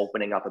really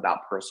opening up about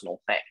personal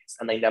things,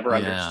 and they never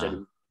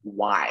understood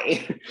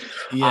why.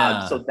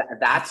 So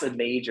that's a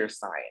major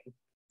sign.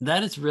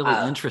 That is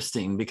really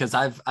interesting, because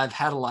I've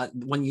had a lot,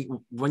 when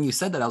you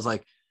said that, I was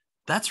like,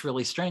 that's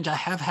really strange. I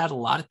have had a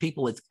lot of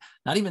people, it's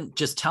not even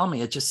just tell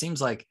me, it just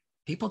seems like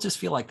people just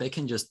feel like they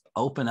can just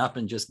open up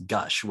and just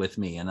gush with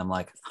me. And I'm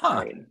like,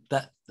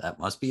 that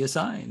must be a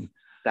sign.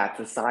 That's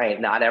a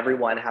sign. Not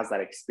everyone has that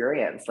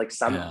experience. Like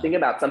think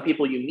about some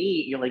people you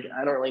meet, you're like,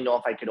 I don't really know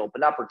if I could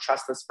open up or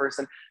trust this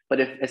person. But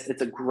if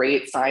it's a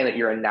great sign that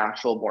you're a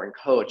natural born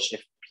coach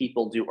if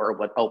people do or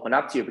would open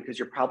up to you, because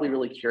you're probably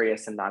really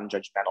curious and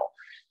non-judgmental.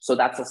 So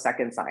that's the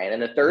second sign.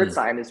 And the third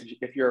sign is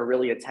if you're a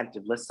really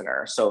attentive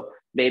listener. So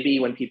maybe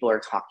when people are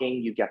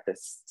talking, you get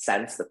this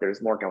sense that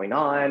there's more going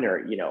on,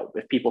 or,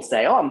 if people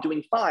say, oh, I'm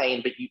doing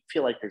fine, but you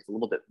feel like there's a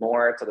little bit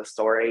more to the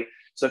story.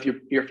 So if you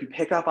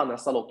pick up on the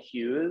subtle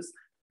cues,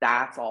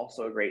 that's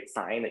also a great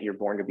sign that you're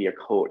born to be a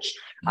coach.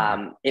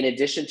 In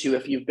addition to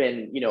if you've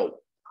been,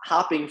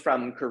 hopping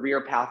from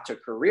career path to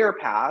career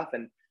path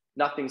and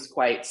nothing's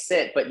quite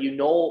sit, but you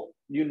know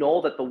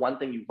that the one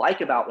thing you like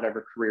about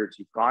whatever careers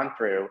you've gone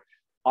through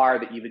are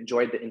that you've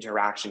enjoyed the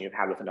interaction you've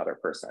had with another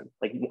person.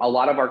 Like a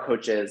lot of our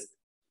coaches,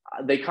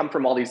 they come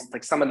from all these,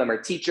 like some of them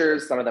are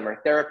teachers, some of them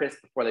are therapists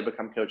before they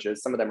become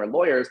coaches, some of them are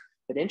lawyers.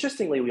 But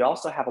interestingly, we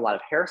also have a lot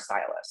of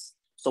hairstylists.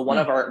 So one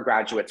of our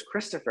graduates,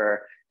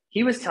 Christopher,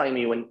 he was telling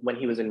me when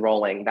he was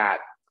enrolling that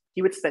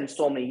he would spend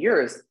so many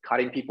years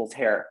cutting people's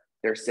hair.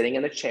 They're sitting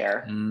in the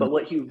chair. Mm, But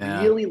what he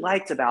yeah, really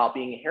liked about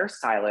being a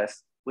hairstylist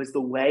was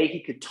the way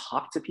he could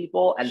talk to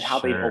people and how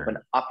they'd open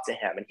sure. up to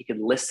him, and he could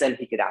listen,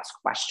 he could ask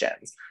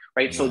questions,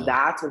 right? So Yeah,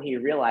 that's when he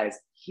realized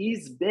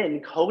he's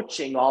been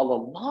coaching all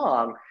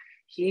along.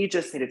 He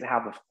just needed to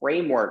have the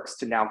frameworks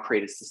to now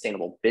create a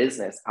sustainable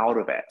business out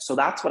of it. So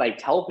that's what I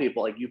tell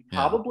people, like, you've yeah,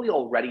 probably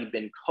already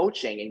been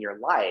coaching in your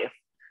life,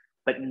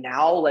 but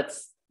now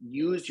let's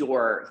use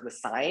the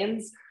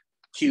signs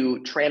to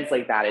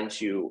translate that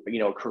into,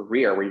 a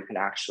career where you can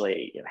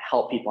actually,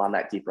 help people on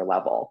that deeper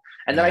level.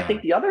 And then I yeah.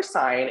 think the other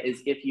sign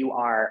is if you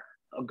are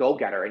a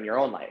go-getter in your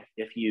own life,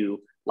 if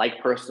you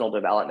like personal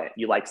development,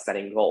 you like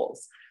setting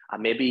goals,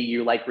 maybe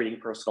you like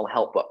reading personal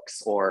help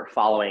books or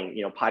following,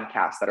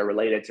 podcasts that are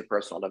related to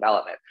personal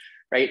development,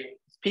 right?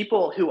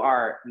 People who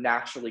are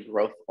naturally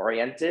growth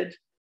oriented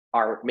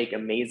make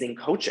amazing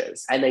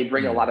coaches, and they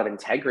bring a lot Mm, of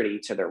integrity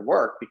to their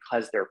work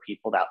because they're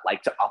people that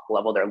like to up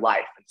level their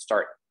life and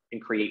start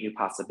and create new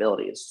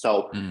possibilities.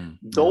 So yeah.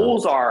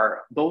 those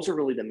are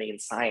really the main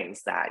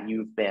signs that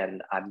you've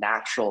been a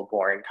natural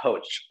born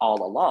coach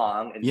all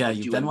along, and Yeah, you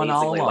you've do been one all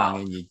amazingly along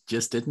well. and you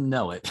just didn't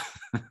know it.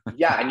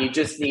 Yeah, and you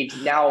just need,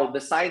 now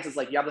the science is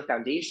like, you have the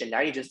foundation,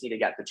 now you just need to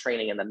get the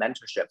training and the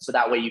mentorship, so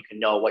that way you can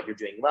know what you're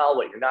doing well,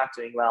 what you're not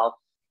doing well,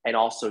 and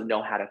also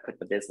know how to put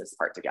the business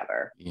part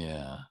together.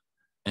 Yeah,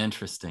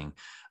 interesting.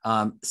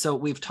 So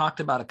we've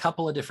talked about a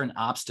couple of different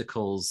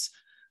obstacles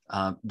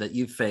that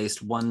you've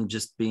faced. One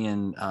just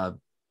being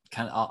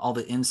kind of all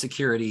the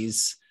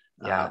insecurities,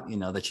 Yeah.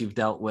 that you've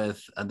dealt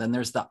with. And then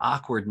there's the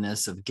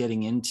awkwardness of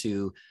getting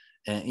into,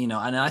 and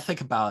I think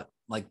about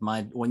like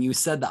when you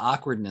said the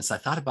awkwardness, I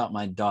thought about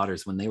my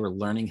daughters when they were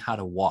learning how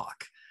to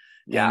walk.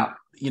 And,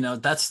 Yeah.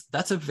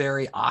 that's a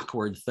very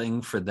awkward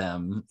thing for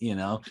them,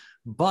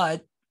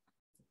 but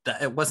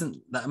that it wasn't,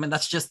 I mean,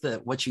 that's just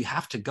what you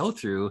have to go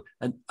through.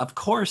 And of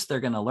course they're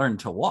going to learn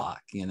to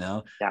walk,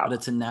 but Yeah.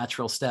 it's a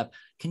natural step.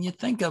 Can you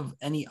think of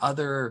any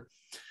other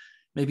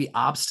maybe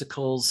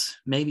obstacles,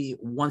 maybe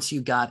once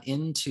you got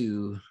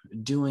into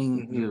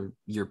doing Mm-hmm.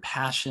 your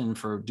passion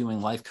for doing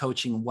life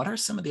coaching, what are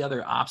some of the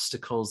other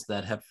obstacles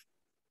that have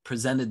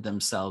presented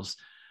themselves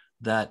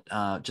that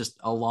just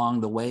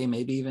along the way,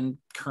 maybe even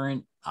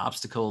current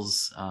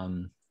obstacles?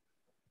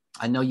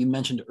 I know you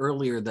mentioned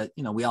earlier that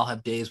we all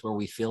have days where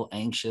we feel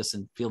anxious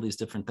and feel these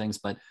different things,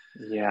 but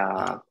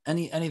Yeah.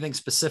 anything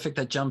specific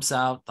that jumps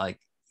out, like,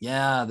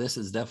 yeah, this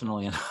is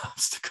definitely an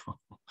obstacle.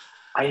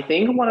 I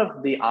think one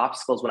of the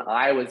obstacles when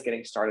I was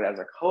getting started as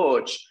a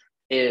coach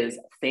is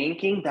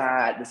thinking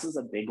that, this is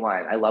a big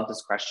one. I love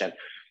this question.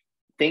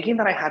 Thinking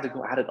that I had to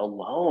go at it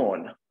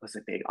alone was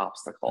a big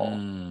obstacle.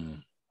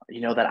 Mm,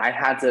 That I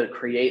had to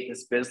create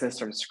this business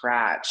from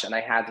scratch and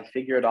I had to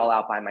figure it all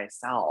out by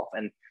myself.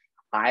 And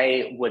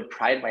I would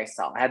pride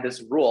myself. I had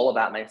this rule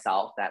about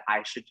myself that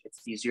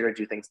it's easier to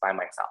do things by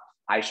myself.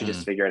 I should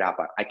just mm, figure it out,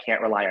 but I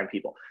can't rely on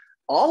people.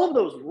 All of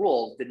those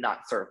rules did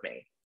not serve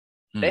me.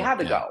 They had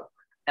to yeah. go.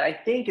 And I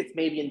think it's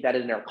maybe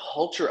embedded in our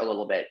culture a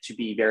little bit to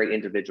be very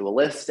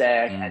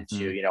individualistic and to,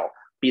 Mm-hmm.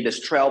 be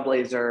this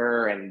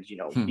trailblazer and,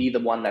 Hmm. be the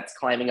one that's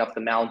climbing up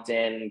the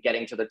mountain,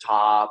 getting to the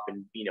top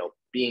and,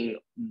 being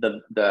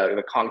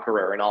the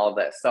conqueror and all of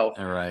this. So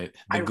All right.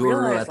 I The guru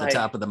realized, at the like,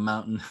 top of the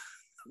mountain.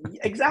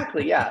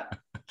 exactly. Yeah.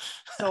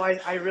 So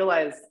I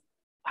realized,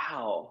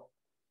 wow,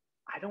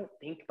 I don't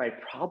think my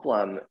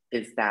problem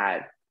is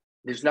that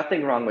there's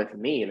nothing wrong with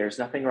me. There's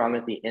nothing wrong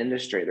with the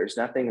industry. There's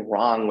nothing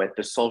wrong with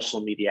the social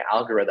media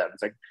algorithms.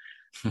 Like,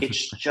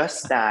 it's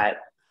just that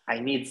I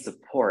need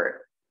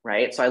support,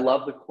 right? So I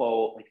love the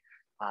quote, like,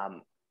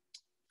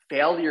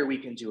 failure we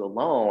can do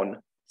alone,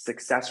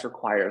 success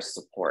requires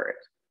support.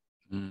 It's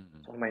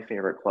Mm, one of my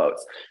favorite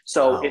quotes.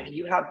 So if wow.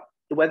 you have,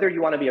 whether you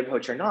want to be a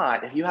coach or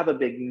not, if you have a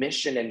big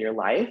mission in your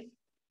life,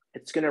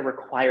 it's going to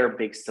require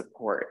big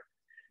support.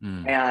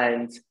 Mm,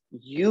 And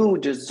you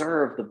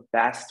deserve the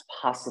best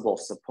possible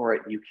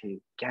support you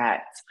can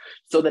get.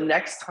 So the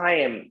next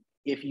time,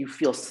 if you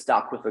feel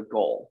stuck with a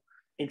goal,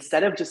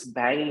 instead of just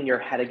banging your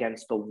head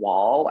against the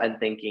wall and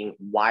thinking,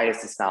 why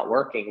is this not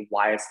working?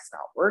 Why is this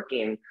not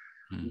working?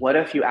 mm, What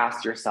if you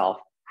asked yourself,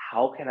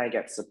 how can I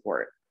get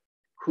support?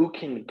 Who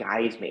can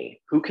guide me?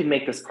 Who can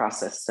make this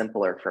process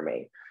simpler for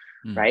me?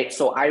 mm. Right?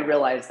 So I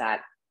realized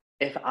that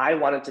if I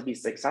wanted to be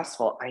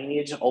successful, I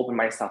needed to open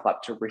myself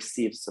up to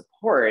receive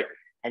support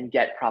and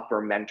get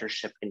proper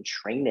mentorship and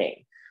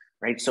training.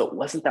 Right? So it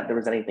wasn't that there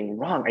was anything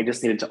wrong. I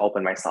just needed to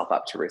open myself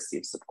up to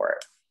receive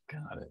support.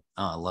 Got it.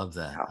 Oh, I love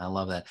that. Yeah. I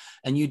love that.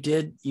 And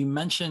you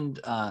mentioned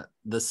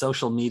the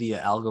social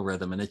media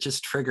algorithm, and it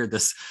just triggered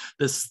this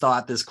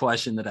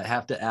question that I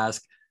have to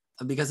ask,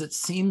 because it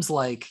seems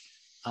like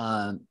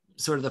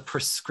sort of the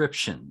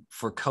prescription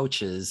for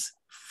coaches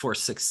for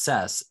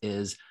success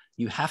is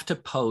you have to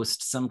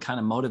post some kind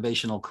of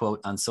motivational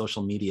quote on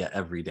social media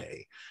every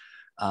day.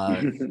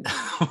 Uh,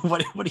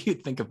 what do you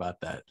think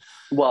about that?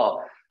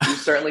 Well, you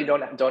certainly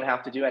don't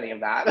have to do any of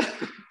that.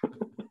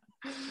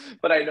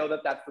 But I know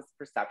that that's the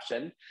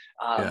perception.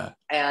 Yeah.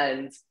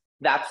 And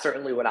that's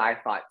certainly what I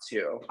thought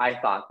too. I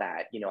thought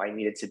that, I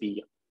needed to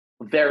be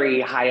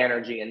very high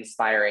energy,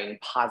 inspiring,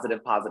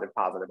 positive, positive,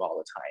 positive all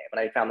the time. And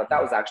I found that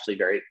that was actually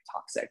very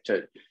toxic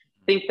to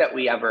think that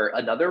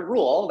another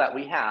rule that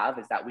we have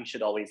is that we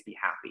should always be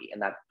happy,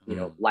 and that,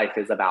 life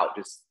is about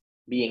just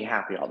being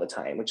happy all the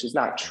time, which is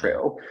not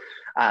true.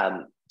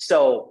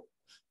 So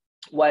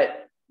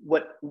what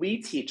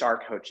we teach our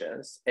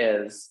coaches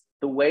is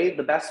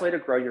the best way to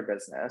grow your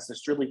business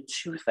is really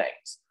two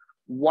things.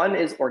 One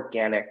is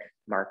organic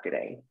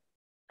marketing.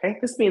 Okay.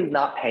 This means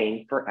not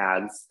paying for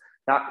ads.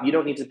 You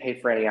don't need to pay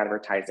for any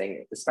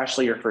advertising,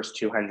 especially your first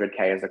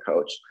 200K as a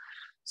coach.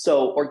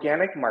 So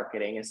organic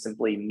marketing is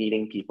simply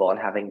meeting people and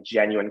having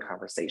genuine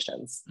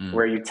conversations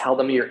where you tell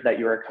them that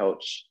you're a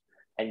coach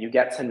and you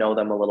get to know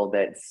them a little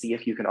bit, see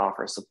if you can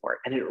offer support.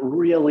 And it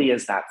really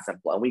is that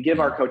simple. And we give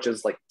our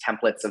coaches like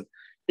templates of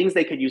things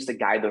they could use to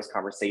guide those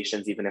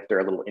conversations, even if they're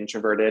a little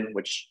introverted,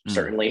 which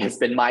certainly has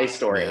been my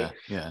story.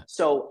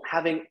 So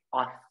having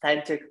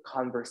authentic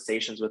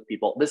conversations with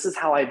people, this is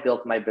how I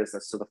built my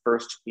business. So the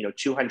first,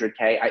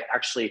 200K,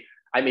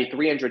 I made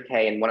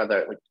 300K in one of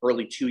the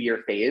early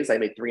 2-year phase. I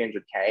made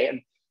 300K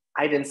and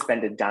I didn't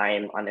spend a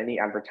dime on any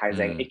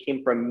advertising. It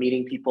came from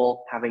meeting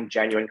people, having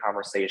genuine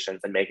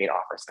conversations, and making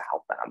offers to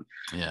help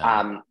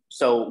them.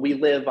 So we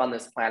live on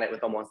this planet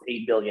with almost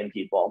 8 billion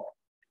people.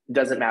 It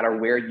doesn't matter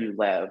where you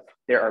live.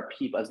 There are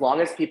people, as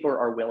long as people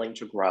are willing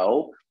to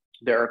grow,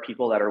 there are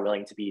people that are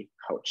willing to be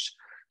coached.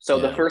 So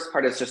the first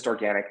part is just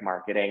organic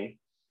marketing.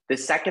 The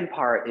second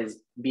part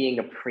is being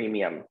a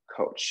premium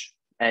coach.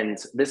 And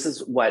this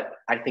is what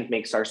I think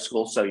makes our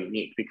school so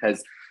unique,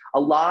 because a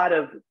lot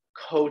of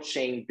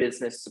coaching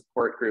business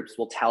support groups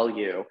will tell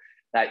you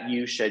that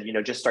you should,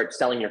 just start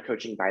selling your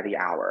coaching by the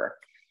hour.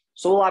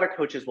 So a lot of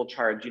coaches will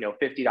charge, $50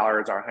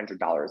 or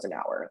 $100 an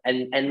hour.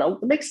 And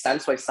it makes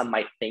sense why some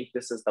might think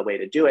this is the way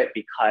to do it,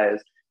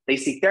 because they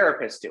see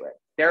therapists do it.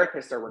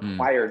 Therapists are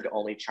required to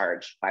only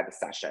charge by the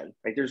session,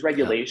 right? There's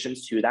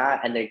regulations to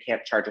that, and they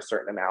can't charge a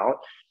certain amount.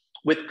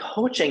 With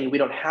coaching, we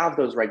don't have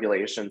those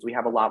regulations. We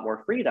have a lot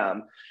more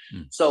freedom.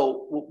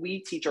 So what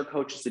we teach our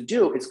coaches to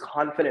do is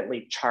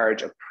confidently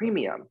charge a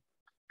premium,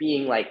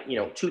 being like,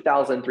 $2,000,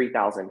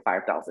 $3,000, $5,000,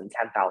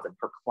 $10,000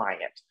 per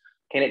client.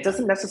 And it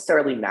doesn't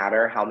necessarily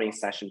matter how many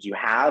sessions you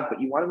have, but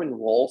you want to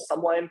enroll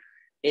someone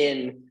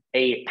in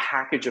a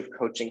package of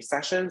coaching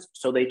sessions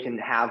so they can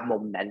have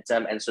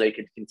momentum and so they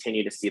can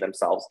continue to see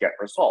themselves get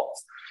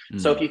results.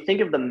 So if you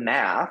think of the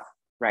math,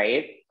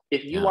 right?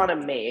 If you want to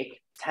make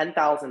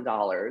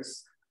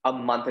 $10,000 a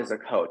month as a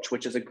coach,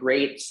 which is a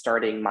great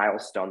starting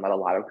milestone that a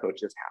lot of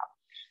coaches have,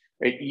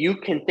 right? You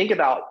can think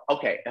about,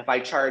 okay, if I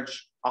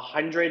charge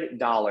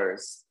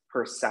 $100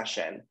 per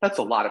session, that's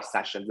a lot of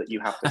sessions that you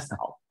have to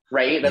sell,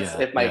 right? That's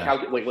if my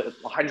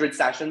 100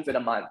 sessions in a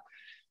month.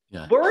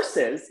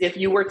 Versus if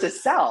you were to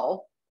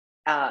sell,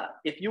 a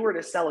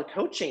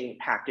coaching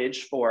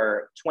package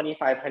for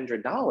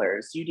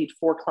 $2,500, you need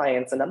 4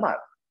 clients in a month.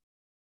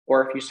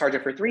 Or if you charge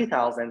it for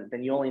 $3,000,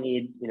 then you only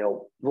need,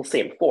 we'll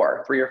say 3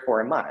 or 4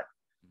 a month,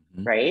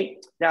 right?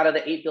 Now, out of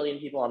the 8 billion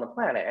people on the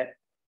planet,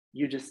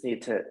 you just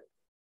need to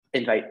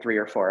invite 3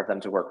 or 4 of them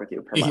to work with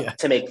you per month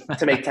to make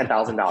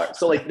 $10,000.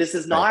 So this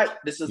is not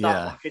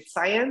rocket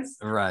science.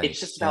 Right. It's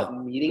just about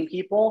meeting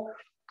people.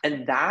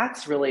 And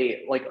that's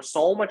really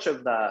so much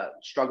of the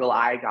struggle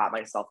I got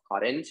myself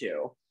caught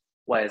into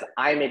was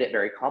I made it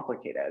very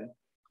complicated.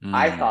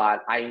 I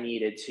thought I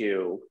needed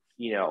to,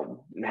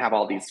 have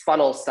all these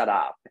funnels set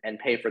up and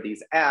pay for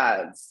these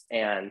ads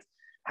and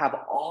have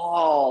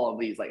all of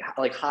these like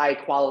high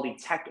quality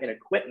tech and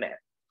equipment.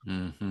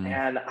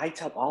 And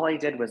all I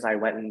did was I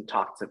went and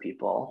talked to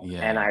people,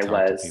 and I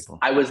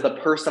was the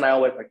person I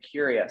always was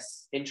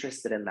curious,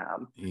 interested in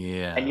them.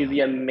 And you'd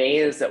be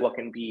amazed at what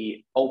can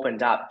be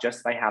opened up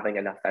just by having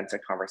an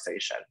authentic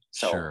conversation.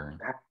 So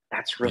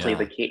that's really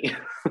the key.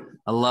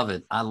 I love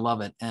it.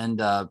 And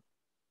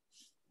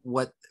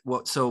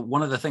so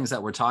one of the things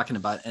that we're talking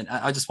about, and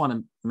I just want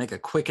to make a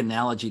quick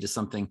analogy to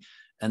something,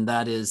 and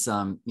that is,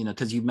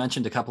 because you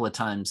mentioned a couple of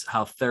times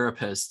how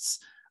therapists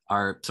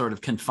are sort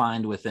of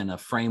confined within a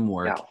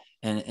framework.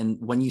 And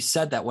when you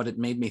said that, what it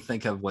made me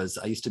think of was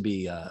I used to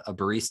be a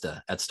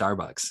barista at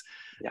Starbucks.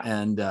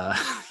 And,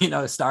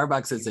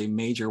 Starbucks is a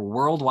major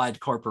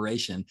worldwide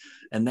corporation,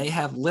 and they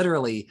have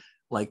literally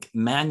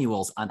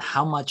manuals on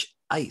how much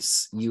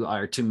ice you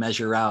are to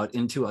measure out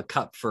into a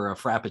cup for a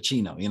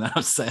Frappuccino, you know what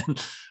I'm saying?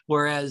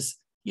 Whereas,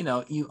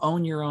 you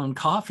own your own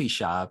coffee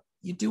shop,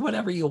 you do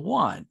whatever you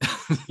want,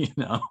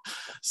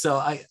 So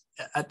I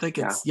think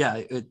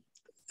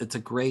it's a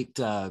great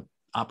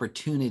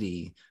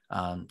opportunity,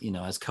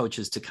 as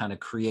coaches to kind of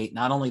create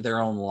not only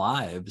their own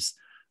lives,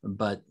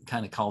 but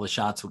kind of call the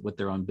shots with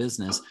their own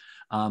business.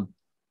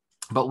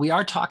 But we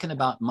are talking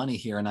about money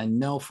here. And I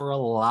know for a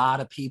lot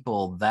of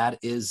people, that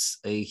is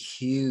a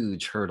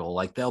huge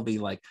hurdle. They'll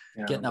be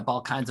getting up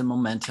all kinds of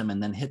momentum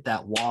and then hit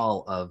that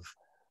wall of,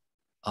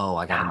 oh,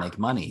 I got to make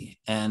money.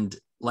 And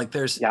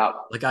there's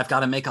I've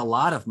got to make a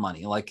lot of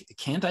money.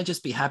 Can't I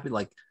just be happy?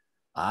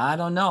 I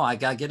don't know. I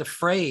got to get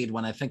afraid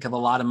when I think of a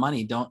lot of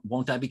money.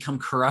 Won't I become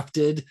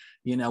corrupted?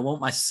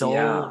 Won't my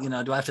soul,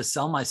 do I have to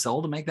sell my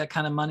soul to make that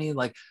kind of money?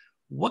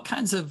 what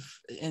kinds of,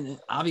 and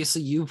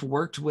obviously you've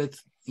worked with,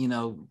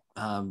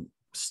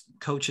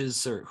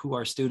 coaches or who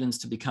are students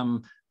to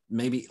become,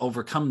 maybe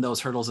overcome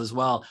those hurdles as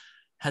well.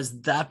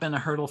 Has that been a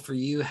hurdle for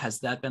you? Has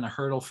that been a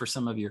hurdle for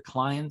some of your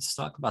clients?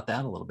 Talk about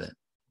that a little bit.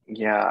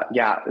 Yeah.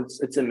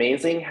 It's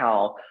amazing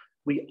how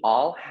we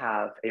all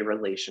have a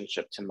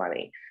relationship to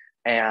money.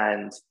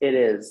 And it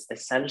is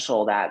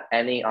essential that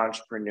any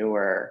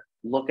entrepreneur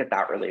look at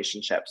that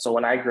relationship. So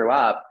when I grew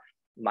up,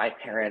 my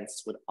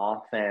parents would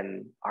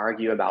often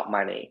argue about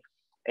money.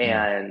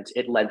 And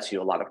it led to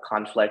a lot of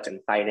conflict and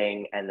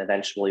fighting. And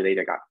eventually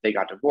they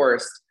got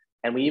divorced.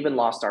 And we even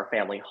lost our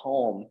family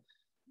home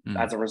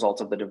as a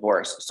result of the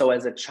divorce. So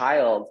as a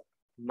child,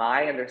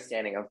 my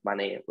understanding of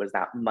money was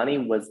that money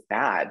was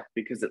bad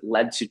because it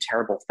led to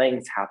terrible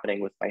things happening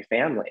with my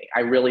family. I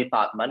really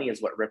thought money is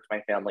what ripped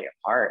my family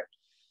apart.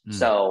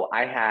 So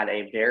I had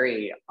a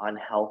very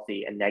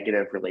unhealthy and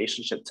negative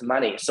relationship to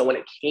money. So when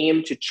it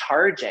came to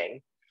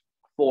charging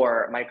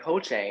for my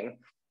coaching,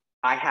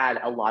 I had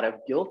a lot of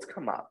guilt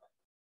come up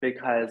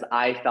because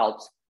I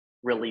felt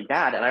really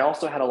bad. And I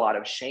also had a lot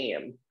of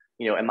shame.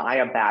 Am I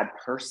a bad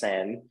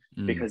person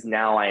because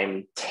now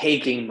I'm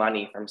taking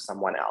money from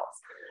someone else?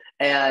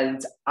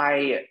 And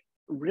I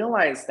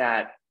realized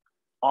that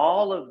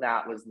all of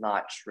that was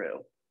not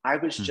true. I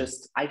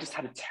just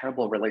had a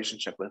terrible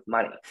relationship with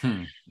money.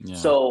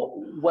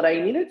 So what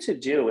I needed to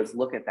do is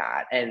look at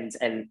that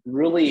and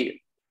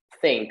really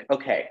think,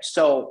 okay,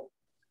 so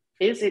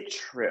is it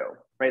true,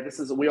 right?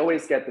 We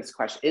always get this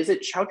question.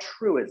 How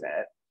true is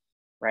it,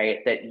 right,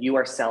 that you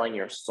are selling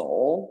your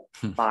soul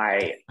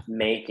by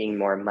making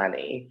more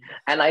money?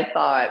 And I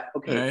thought,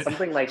 okay, right,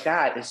 something like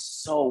that is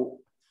so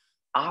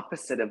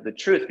opposite of the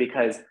truth,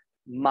 because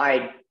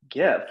my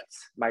gift,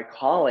 my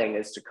calling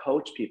is to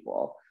coach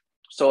people.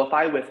 So if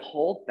I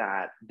withhold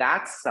that,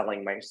 that's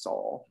selling my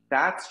soul.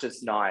 That's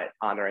just not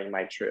honoring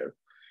my truth,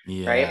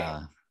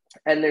 right?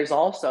 And there's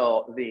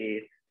also the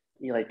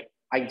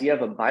idea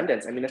of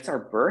abundance. I mean, it's our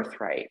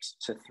birthright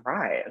to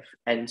thrive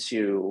and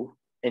to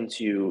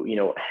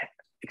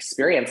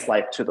experience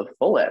life to the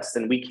fullest,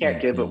 and we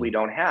can't give what we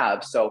don't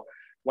have. So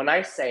when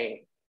I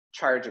say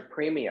charge a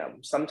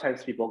premium,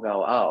 sometimes people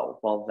go, oh,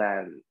 well,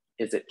 then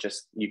is it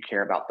just you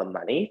care about the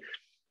money?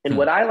 And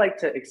what I like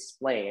to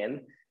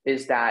explain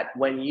is that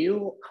when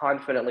you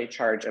confidently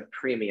charge a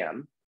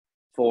premium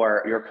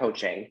for your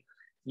coaching,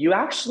 you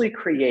actually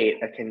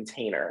create a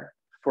container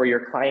for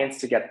your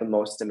clients to get the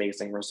most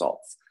amazing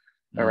results.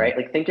 All right.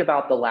 Like, think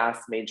about the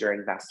last major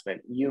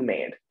investment you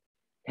made.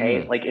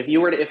 Okay. Like if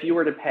you were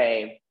to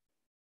pay,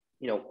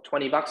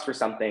 $20 for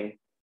something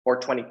or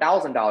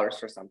 $20,000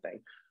 for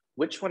something,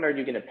 which one are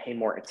you going to pay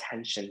more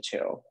attention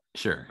to?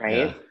 Sure. Right.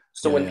 Yeah.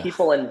 So when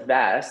people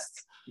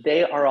invest,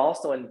 they are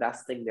also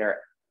investing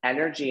their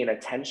energy and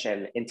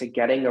attention into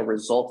getting a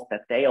result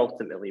that they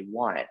ultimately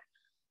want.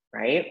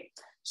 Right.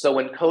 So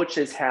when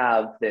coaches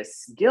have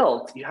this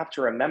guilt, you have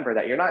to remember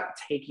that you're not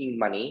taking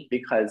money,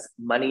 because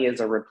money is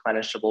a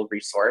replenishable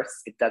resource.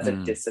 It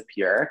doesn't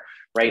disappear,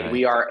 right?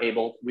 We are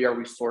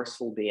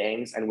resourceful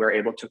beings, and we're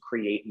able to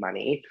create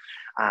money.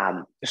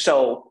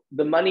 So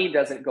the money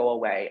doesn't go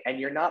away,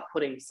 and you're not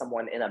putting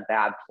someone in a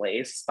bad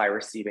place by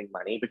receiving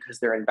money, because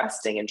they're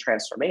investing in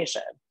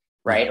transformation,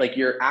 right? Like,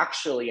 you're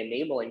actually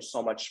enabling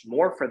so much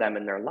more for them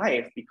in their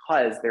life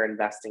because they're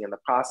investing in the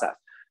process.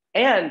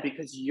 And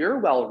because you're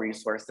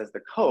well-resourced as the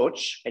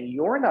coach and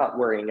you're not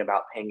worrying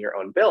about paying your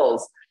own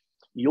bills,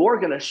 you're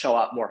going to show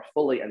up more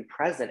fully and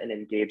present and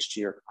engaged to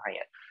your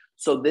client.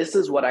 So this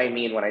is what I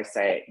mean when I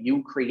say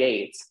you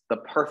create the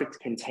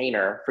perfect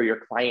container for your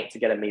client to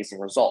get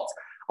amazing results.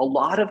 A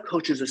lot of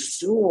coaches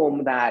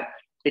assume that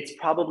it's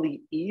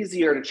probably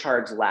easier to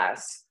charge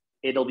less.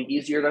 It'll be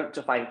easier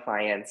to find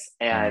clients,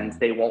 and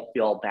they won't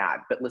feel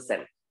bad. But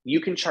listen, you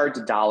can charge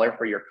 $1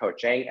 for your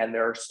coaching, and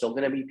there are still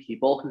going to be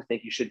people who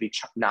think you should be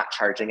not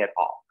charging at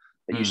all,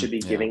 that you should be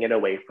giving it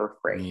away for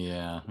free.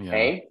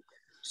 Okay.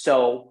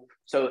 So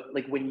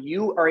like, when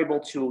you are able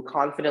to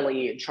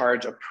confidently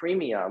charge a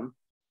premium,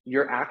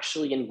 you're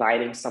actually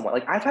inviting someone.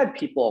 Like, I've had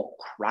people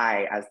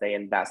cry as they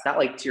invest, not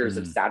like tears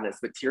of sadness,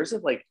 but tears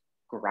of like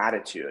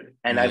gratitude.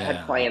 And I've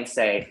had clients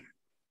say,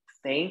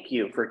 thank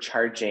you for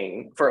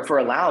charging, for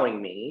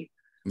allowing me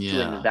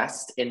to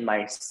invest in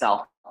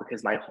myself.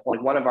 Because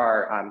one of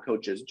our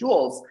coaches,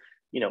 Jules,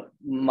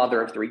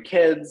 mother of 3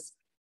 kids,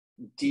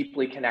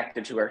 deeply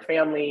connected to her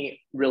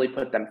family, really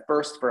put them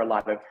first for a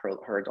lot of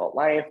her adult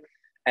life.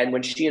 And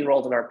when she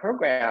enrolled in our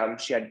program,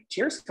 she had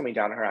tears coming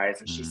down her eyes,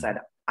 and she said,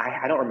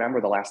 I don't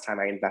remember the last time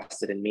I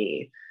invested in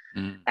me.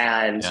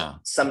 And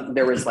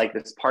there was like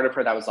this part of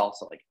her that was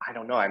also like, I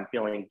don't know, I'm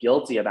feeling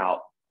guilty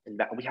about,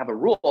 we have a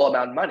rule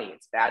about money.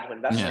 It's bad to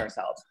invest in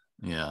ourselves.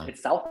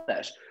 It's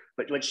selfish.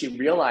 But what she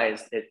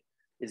realized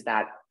is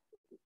that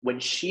when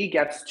she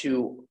gets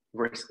to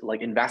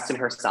invest in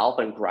herself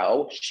and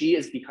grow, she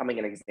is becoming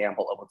an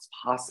example of what's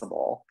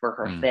possible for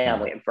her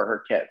family and for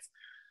her kids.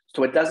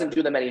 So it doesn't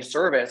do them any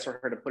service for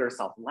her to put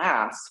herself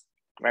last,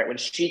 right? When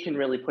she can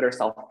really put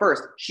herself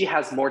first, she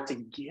has more to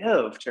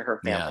give to her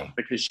family,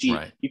 because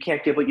you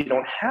can't give what you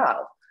don't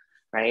have,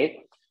 right?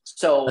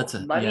 So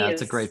money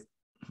That's a is,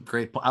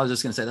 great point. I was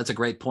just going to say that's a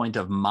great point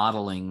of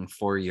modeling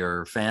for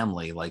your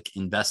family, like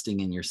investing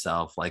in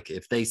yourself. Like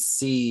if they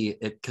see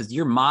it, because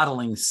you're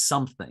modeling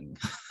something,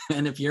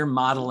 and if you're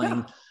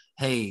modeling,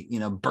 hey,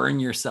 burn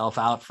yourself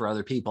out for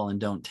other people and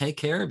don't take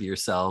care of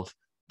yourself,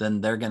 then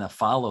they're going to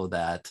follow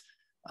that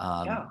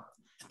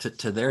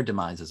to their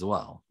demise as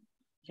well.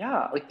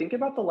 Yeah, like think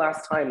about the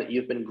last time that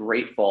you've been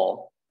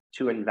grateful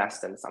to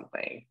invest in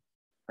something,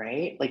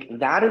 right? Like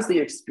that is the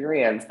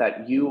experience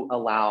that you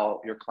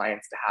allow your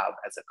clients to have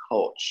as a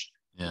coach.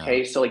 Yeah.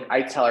 Okay, so like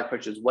I tell our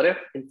coaches, what if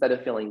instead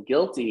of feeling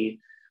guilty,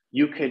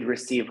 you could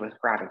receive with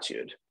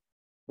gratitude,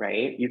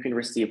 right? You can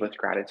receive with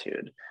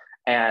gratitude.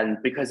 And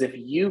because if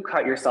you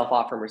cut yourself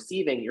off from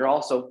receiving, you're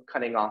also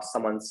cutting off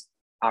someone's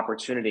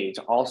opportunity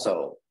to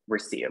also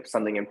receive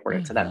something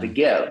important to them, to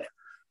give,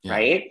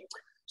 right?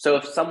 So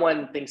if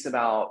someone thinks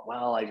about,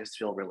 well, I just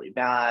feel really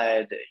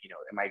bad,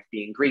 am I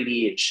being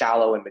greedy and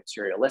shallow and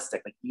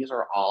materialistic? Like these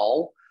are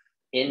all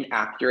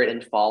inaccurate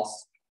and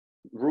false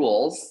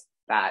rules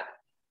that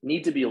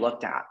need to be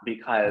looked at,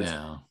 because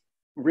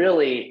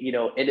really,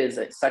 it is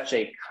such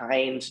a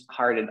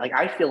kind-hearted, like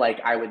I feel like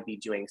I would be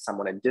doing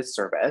someone a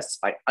disservice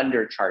by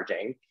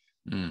undercharging,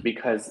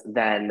 because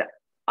then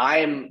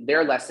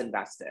they're less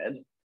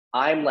invested,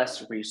 I'm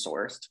less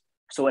resourced.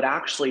 So it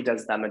actually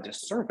does them a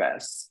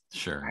disservice.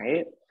 Sure.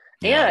 Right.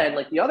 Yeah. And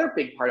like the other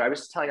big part, I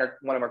was telling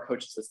one of our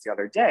coaches this the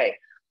other day,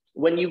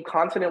 when you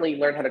confidently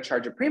learn how to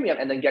charge a premium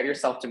and then get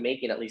yourself to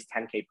making at least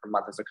 10K per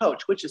month as a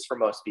coach, which is for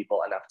most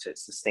people enough to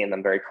sustain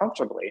them very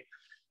comfortably,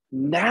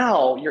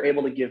 now you're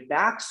able to give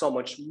back so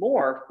much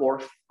more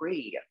for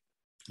free.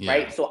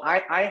 Right. So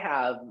I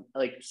have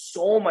like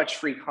so much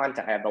free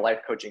content. I have the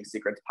Life Coaching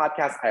Secrets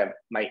podcast. I have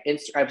I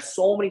have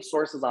so many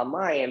sources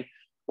online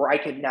where I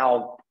can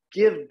now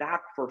give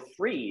back for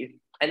free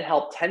and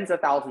help tens of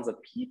thousands of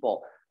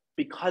people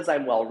because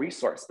I'm well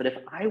resourced. But if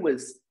I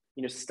was,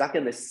 stuck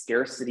in this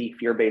scarcity,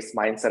 fear-based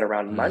mindset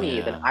around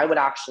money, then I would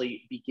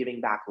actually be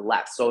giving back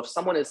less. So if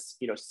someone is,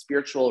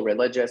 spiritual,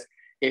 religious,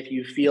 if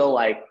you feel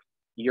like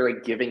you're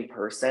a giving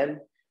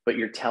person, but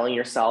you're telling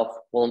yourself,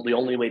 well, the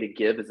only way to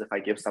give is if I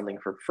give something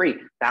for free,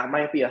 that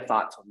might be a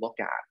thought to look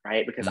at,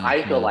 right? Because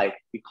I feel like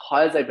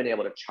because I've been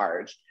able to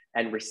charge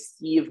and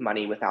receive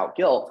money without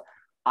guilt,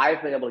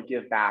 I've been able to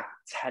give back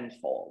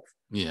tenfold.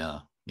 Yeah.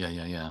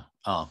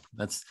 Oh,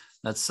 that's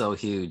so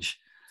huge.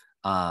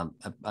 I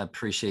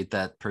appreciate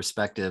that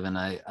perspective. And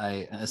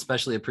I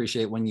especially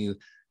appreciate when you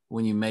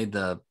made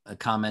a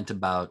comment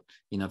about,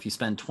 if you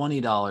spend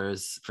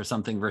 $20 for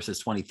something versus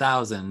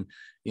 20,000,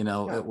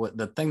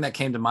 the thing that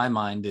came to my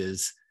mind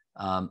is,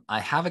 I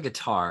have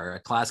a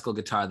classical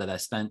guitar that I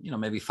spent,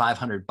 maybe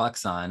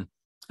 $500 on,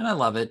 and I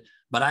love it.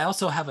 But I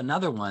also have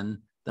another one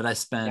that I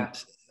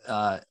spent,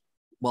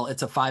 well,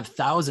 it's a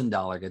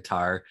 $5,000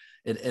 guitar.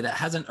 It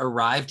hasn't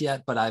arrived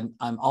yet, but I'm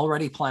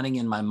already planning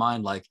in my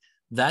mind, like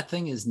that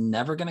thing is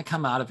never going to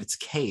come out of its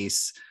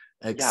case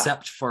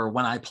except for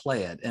when I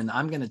play it. And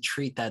I'm going to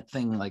treat that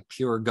thing like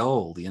pure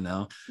gold,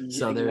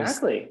 So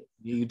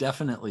you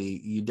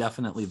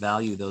definitely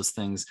value those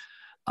things.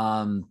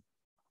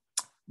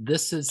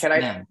 This is,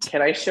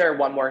 can I share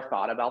one more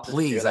thought about this?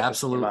 Please,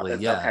 absolutely.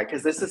 Yeah. Okay.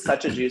 Cause this is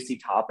such a juicy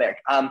topic.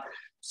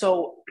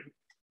 So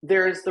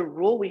there's the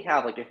rule we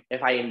have, like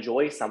if I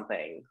enjoy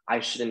something, I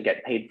shouldn't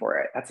get paid for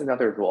it. That's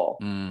another rule.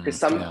 Because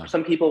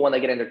some people, when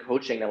they get into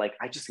coaching, they're like,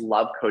 I just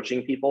love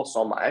coaching people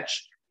so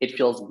much, it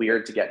feels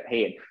weird to get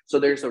paid. So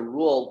there's a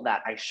rule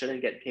that I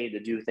shouldn't get paid to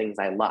do things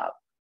I love,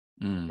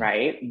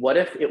 right? What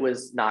if it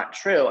was not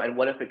true? And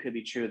what if it could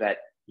be true that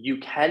you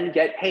can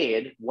get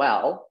paid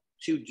well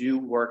to do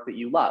work that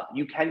you love?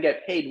 You can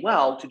get paid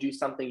well to do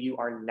something you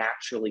are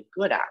naturally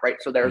good at, right?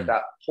 So there's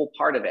that whole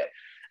part of it.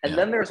 And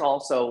then there's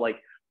also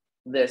like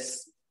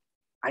this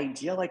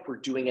idea like we're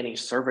doing any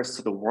service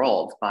to the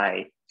world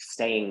by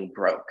staying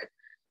broke,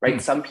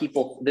 right? Some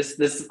people,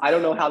 this I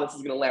don't know how this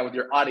is going to land with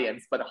your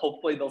audience, but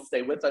hopefully they'll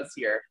stay with us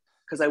here,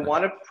 because I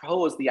want to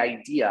pose the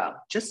idea.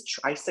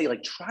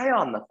 Try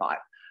on the thought.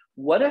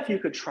 What if you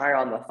could try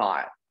on the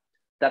thought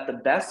that the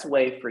best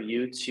way for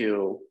you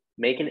to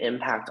make an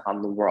impact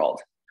on the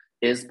world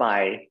is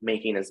by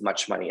making as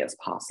much money as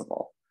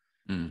possible,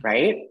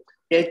 right?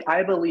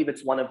 I believe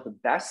it's one of the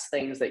best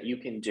things that you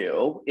can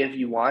do if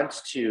you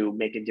want to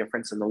make a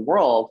difference in the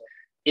world,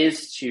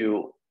 is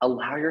to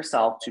allow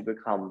yourself to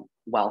become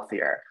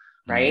wealthier,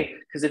 right?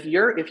 Because if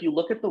you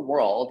look at the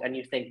world and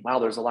you think, wow,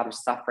 there's a lot of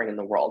suffering in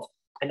the world,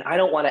 and I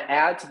don't want to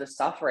add to the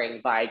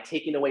suffering by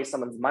taking away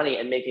someone's money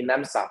and making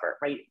them suffer,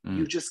 right?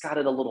 You just got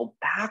it a little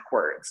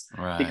backwards.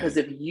 Right. Because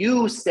if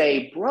you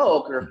stay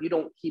broke, or if you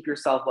don't keep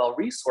yourself well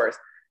resourced,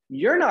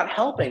 you're not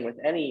helping with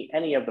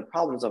any of the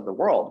problems of the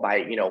world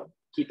by,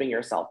 keeping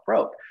yourself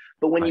broke.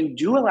 But when you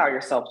do allow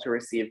yourself to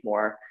receive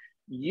more,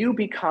 you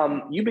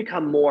become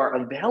more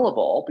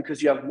available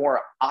because you have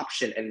more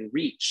option and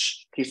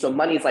reach. Okay, so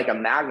money is like a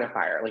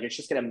magnifier. Like it's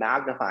just going to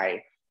magnify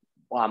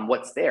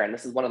what's there. And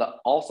this is one of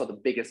the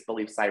biggest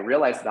beliefs I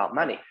realized about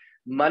money.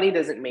 Money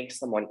doesn't make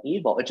someone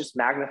evil. It just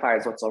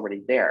magnifies what's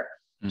already there.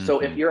 So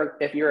if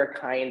Mhm. you're a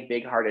kind,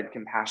 big-hearted,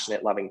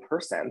 compassionate, loving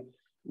person,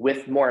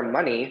 with more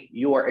money,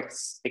 your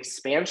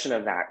expansion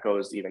of that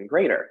goes even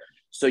greater.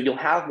 So you'll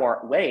have more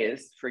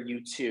ways for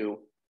you to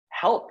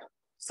help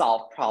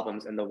solve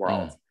problems in the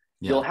world. Mm.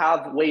 You'll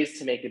Yeah. have ways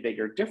to make a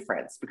bigger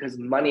difference because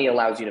money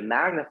allows you to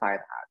magnify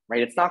that,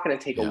 right? It's not going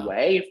to take Yeah.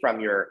 away from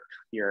your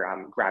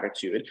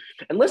gratitude.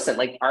 And listen,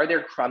 like, are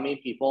there crummy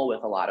people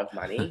with a lot of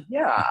money?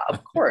 Yeah,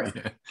 of course.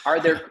 Yeah.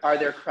 Are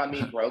there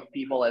crummy broke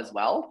people as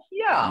well?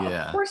 Yeah, of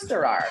Yeah. course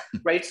there are,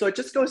 right? So it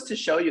just goes to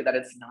show you that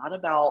it's not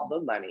about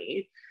the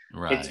money.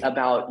 It's Right.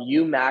 about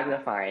you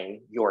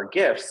magnifying your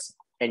gifts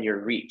and your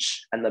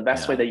reach. And the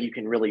best way Yeah. that you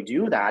can really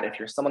do that, if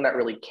you're someone that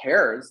really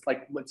cares,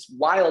 like, what's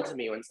wild to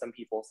me when some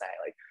people say,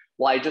 like,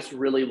 well, I just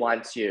really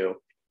want to,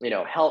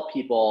 help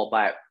people,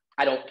 but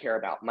I don't care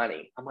about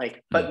money. I'm like,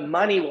 Mm. but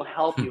money will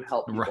help you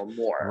help Right. people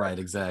more, Right. right?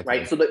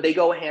 Exactly. So that they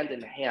go hand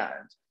in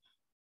hand.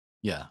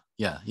 Yeah.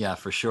 Yeah. Yeah.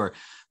 For sure.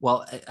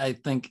 Well, I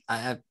think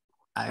I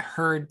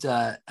heard.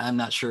 I'm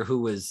not sure who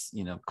was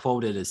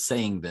quoted as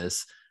saying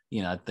this.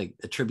 I think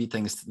attribute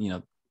things.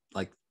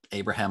 Like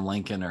Abraham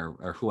Lincoln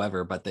or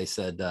whoever, but they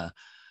said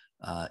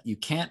you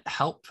can't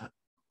help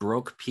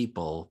broke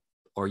people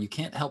or you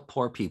can't help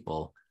poor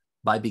people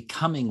by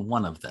becoming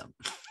one of them.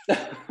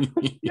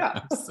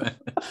 Yeah,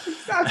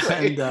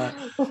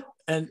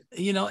 and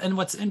exactly. and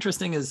what's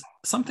interesting is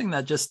something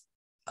that just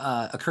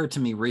occurred to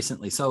me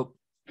recently. So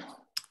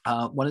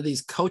one of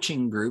these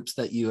coaching groups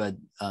that you had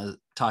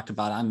talked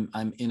about,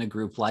 I'm in a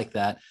group like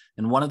that,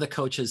 and one of the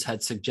coaches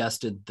had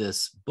suggested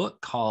this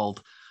book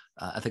called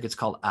I think it's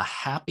called A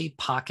Happy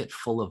Pocket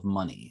Full of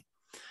Money.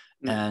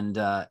 Mm. And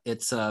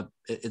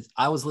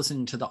I was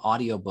listening to the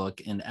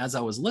audiobook, and as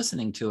I was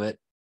listening to it,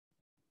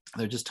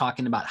 they're just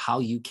talking about how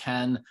you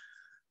can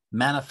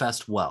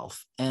manifest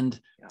wealth. And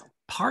Yeah.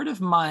 part of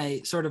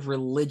my sort of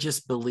religious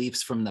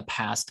beliefs from the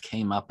past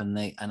came up, and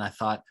I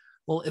thought,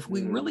 well, if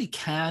we Mm. really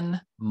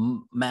can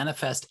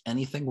manifest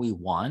anything we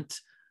want,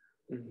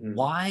 Mm-hmm.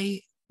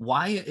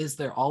 why is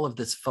there all of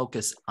this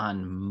focus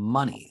on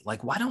money?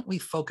 Like, why don't we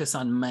focus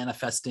on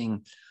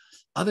manifesting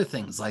other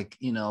things like,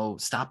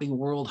 stopping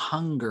world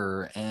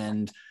hunger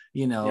and,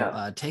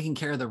 Yeah. taking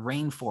care of the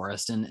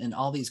rainforest and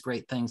all these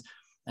great things.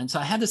 And so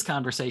I had this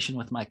conversation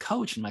with my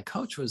coach, and my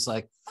coach was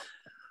like,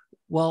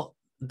 well,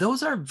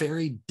 those are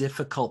very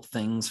difficult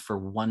things for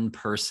one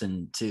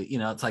person to,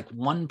 it's like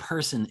one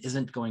person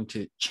isn't going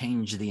to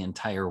change the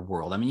entire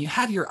world. I mean, you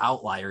have your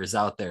outliers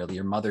out there,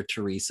 your Mother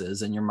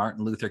Teresa's and your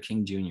Martin Luther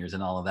King Jr.'s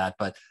and all of that.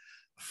 But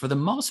for the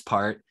most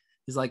part,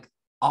 he's like,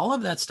 all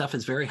of that stuff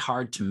is very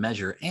hard to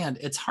measure. And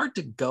it's hard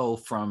to go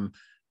from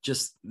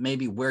just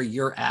maybe where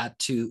you're at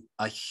to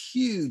a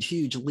huge,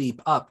 huge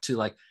leap up to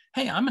like,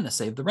 hey, I'm going to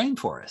save the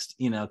rainforest,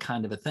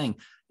 kind of a thing.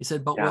 He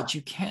said, but Yeah. what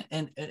you can't,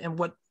 and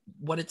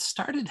what it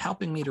started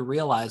helping me to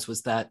realize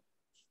was that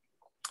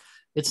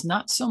it's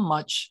not so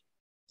much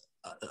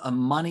a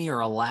money or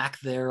a lack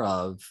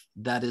thereof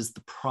that is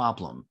the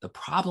problem. The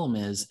problem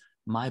is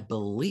my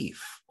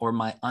belief or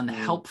my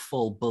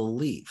unhelpful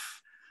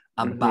belief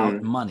about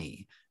Mm-hmm.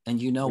 money.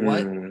 And you know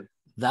what? Mm.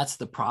 That's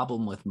the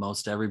problem with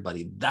most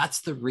everybody.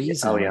 That's the Oh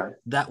reason yeah.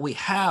 that we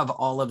have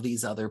all of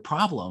these other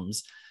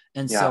problems.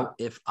 And Yeah. so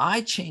if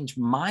I change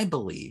my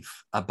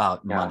belief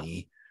about Yeah.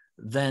 money,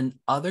 then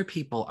other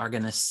people are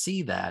going to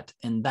see that,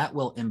 and that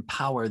will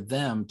empower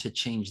them to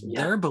change Yeah.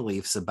 their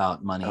beliefs about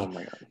Oh money.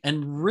 my God.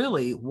 And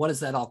really, what does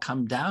that all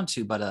come down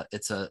to? But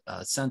it's a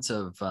sense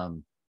of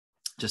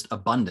just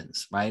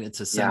abundance, right?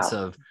 It's a sense Yeah.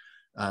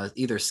 of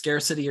either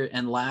scarcity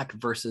and lack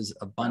versus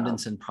Yeah.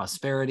 abundance and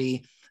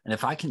prosperity. And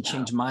if I can Yeah.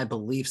 change my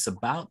beliefs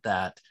about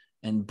that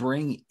and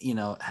bring,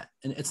 and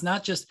it's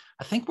not just,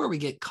 I think where we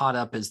get caught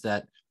up is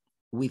that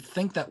we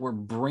think that we're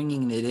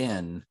bringing it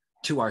in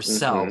to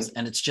ourselves Mm-hmm.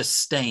 and it's just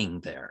staying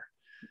there,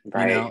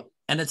 Right.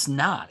 and it's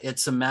not.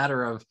 It's a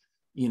matter of,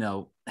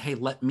 hey,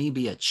 let me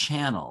be a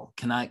channel.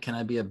 Can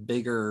I be a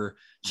bigger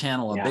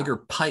channel, a Yeah. bigger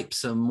pipe,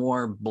 so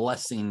more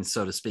blessings,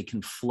 so to speak,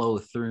 can flow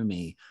through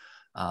me.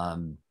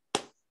 um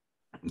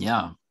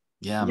yeah.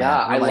 Yeah,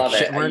 Yeah. man. I love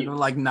it. We're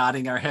like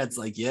nodding our heads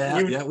like, yeah,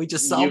 You've yeah, we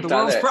just solved you've the done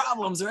world's it.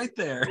 problems right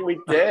there. We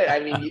did. I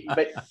mean,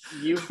 but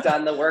you've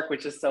done the work,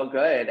 which is so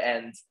good.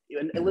 And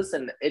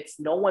listen, it's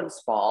no one's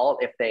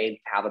fault if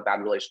they have a bad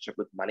relationship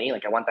with money.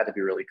 Like, I want that to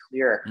be really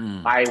clear.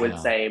 I would Yeah.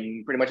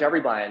 say pretty much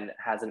everyone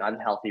has an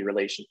unhealthy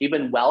relationship.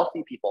 Even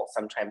wealthy people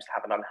sometimes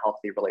have an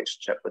unhealthy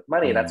relationship with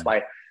money. That's Mm,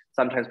 why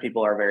sometimes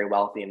people are very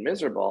wealthy and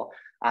miserable.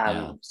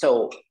 yeah.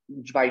 So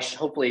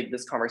hopefully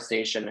this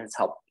conversation has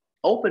helped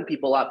open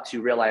people up to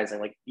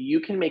realizing, like, you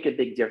can make a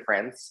big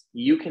difference.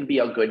 You can be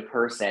a good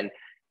person,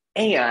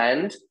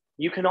 and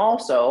you can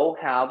also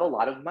have a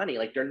lot of money.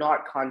 Like, they're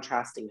not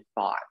contrasting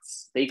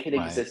thoughts. They can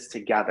Right. exist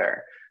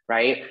together,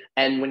 right?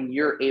 And when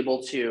you're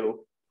able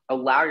to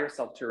allow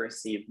yourself to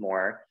receive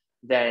more,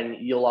 then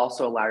you'll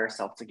also allow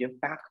yourself to give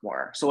back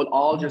more. So it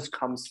all Mm, just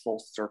comes full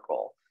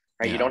circle,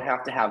 right? You yeah. don't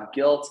have to have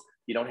guilt.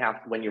 You don't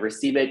have, when you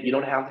receive it, you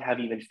don't have to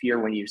have even fear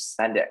when you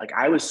spend it. Like,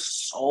 I was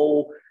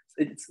so,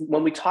 it's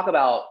when we talk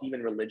about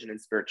even religion and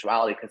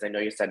spirituality, because I know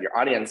you said your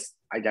audience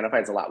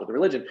identifies a lot with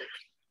religion.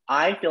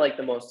 I feel like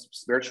the most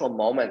spiritual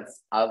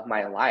moments of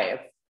my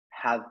life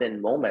have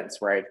been moments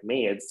where I've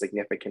made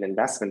significant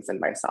investments in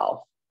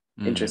myself.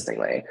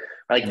 Interestingly,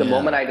 like the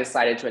moment I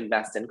decided to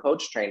invest in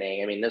coach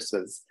training, I mean, this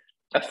was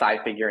a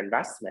 5-figure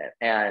investment,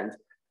 and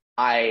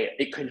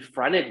it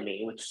confronted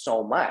me with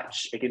so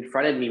much. It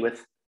confronted me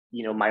with,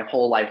 my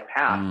whole life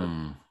path.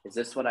 Like, is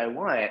this what I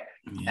want?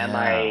 Am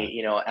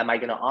I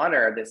going to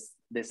honor this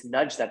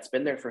nudge that's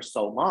been there for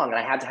so long? And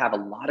I had to have a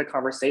lot of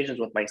conversations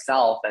with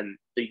myself and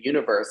the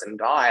universe and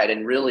God,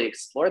 and really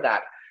explore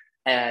that,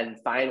 and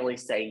finally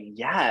say,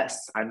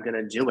 yes, I'm going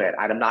to do it.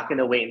 I'm not going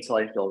to wait until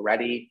I feel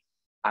ready.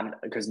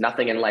 Because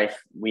nothing in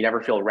life, we never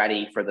feel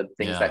ready for the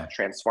things that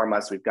transform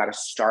us. We've got to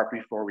start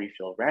before we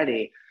feel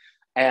ready.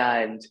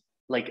 And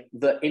like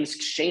the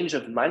exchange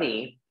of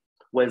money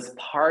was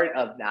part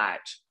of that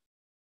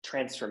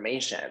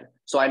transformation.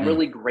 So I'm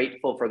really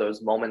grateful for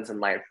those moments in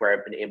life where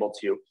I've been able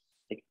to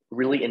like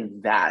really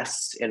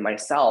invest in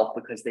myself,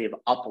 because they've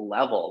up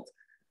leveled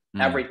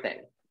everything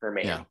for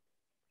me. Yeah.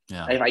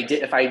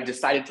 If I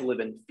decided to live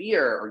in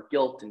fear or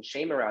guilt and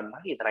shame around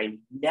money, then I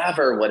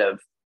never would have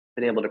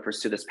been able to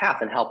pursue this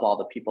path and help all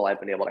the people I've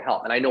been able to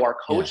help. And I know our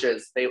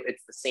coaches,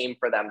 it's the same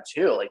for them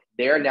too. Like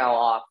they're now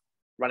off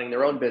running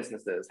their own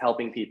businesses,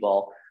 helping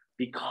people,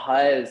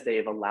 because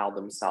they've allowed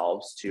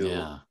themselves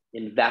to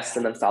invest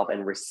in themselves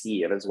and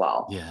receive as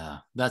well. Yeah,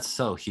 that's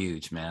so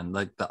huge, man.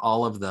 Like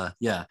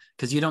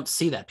because you don't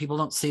see that. People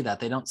don't see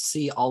that. They don't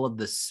see all of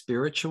the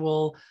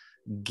spiritual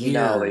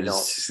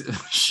gears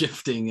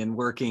shifting and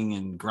working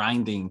and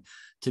grinding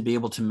to be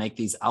able to make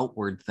these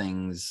outward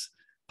things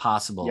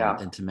possible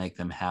and to make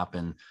them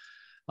happen.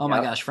 Oh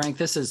my gosh, Frank,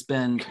 this has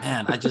been,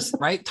 man,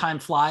 right? Time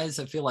flies.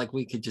 I feel like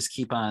we could just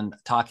keep on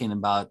talking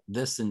about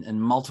this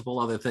and multiple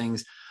other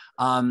things.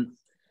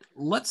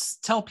 Let's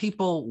tell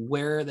people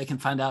where they can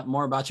find out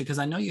more about you, because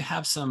I know you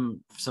have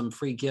some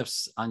free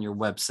gifts on your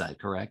website,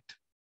 correct?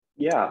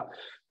 Yeah.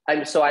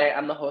 I'm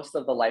the host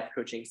of the Life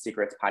Coaching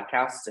Secrets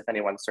podcast. If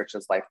anyone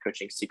searches Life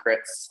Coaching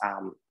Secrets,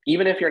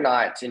 even if you're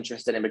not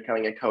interested in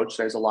becoming a coach,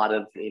 there's a lot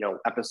of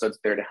episodes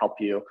there to help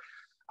you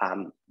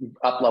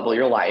up level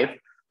your life.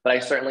 But I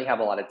certainly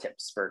have a lot of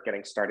tips for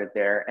getting started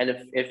there.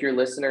 And if your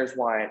listeners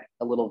want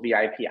a little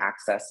VIP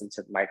access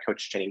into my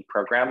coach training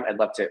program, I'd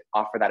love to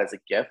offer that as a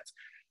gift.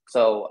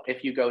 So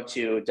if you go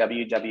to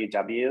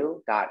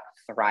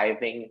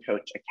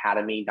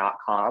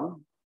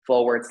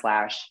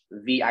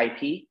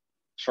www.thrivingcoachacademy.com/VIP,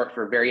 short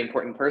for very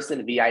important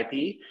person,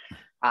 VIP,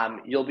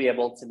 you'll be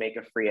able to make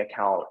a free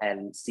account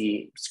and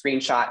see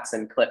screenshots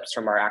and clips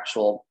from our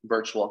actual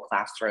virtual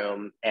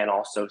classroom, and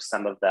also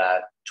some of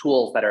the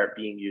tools that are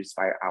being used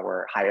by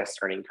our highest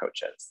earning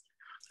coaches.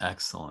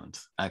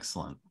 Excellent.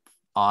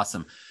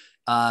 Awesome.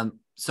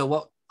 So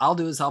what I'll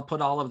do is I'll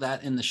put all of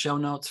that in the show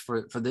notes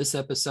for this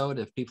episode.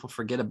 If people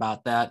forget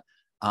about that,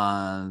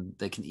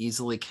 they can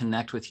easily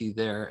connect with you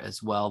there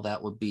as well.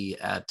 That would be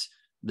at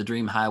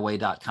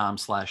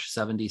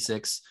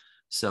thedreamhighway.com/76.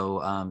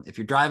 So if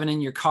you're driving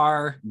in your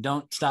car,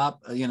 don't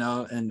stop,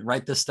 and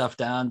write this stuff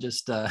down.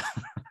 Just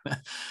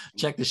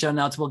check the show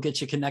notes. We'll get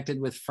you connected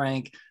with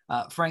Frank.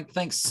 Frank,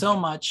 thanks so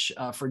much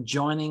for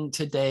joining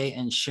today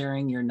and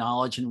sharing your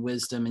knowledge and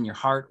wisdom and your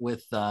heart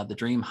with the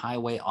Dream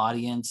Highway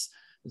audience.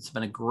 It's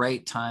been a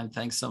great time.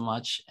 Thanks so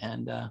much.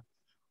 And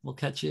we'll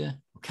catch you.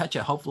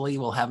 Hopefully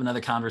we'll have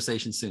another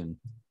conversation soon.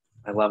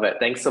 I love it.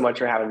 Thanks so much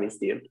for having me,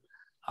 Steve.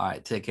 All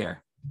right. Take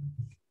care.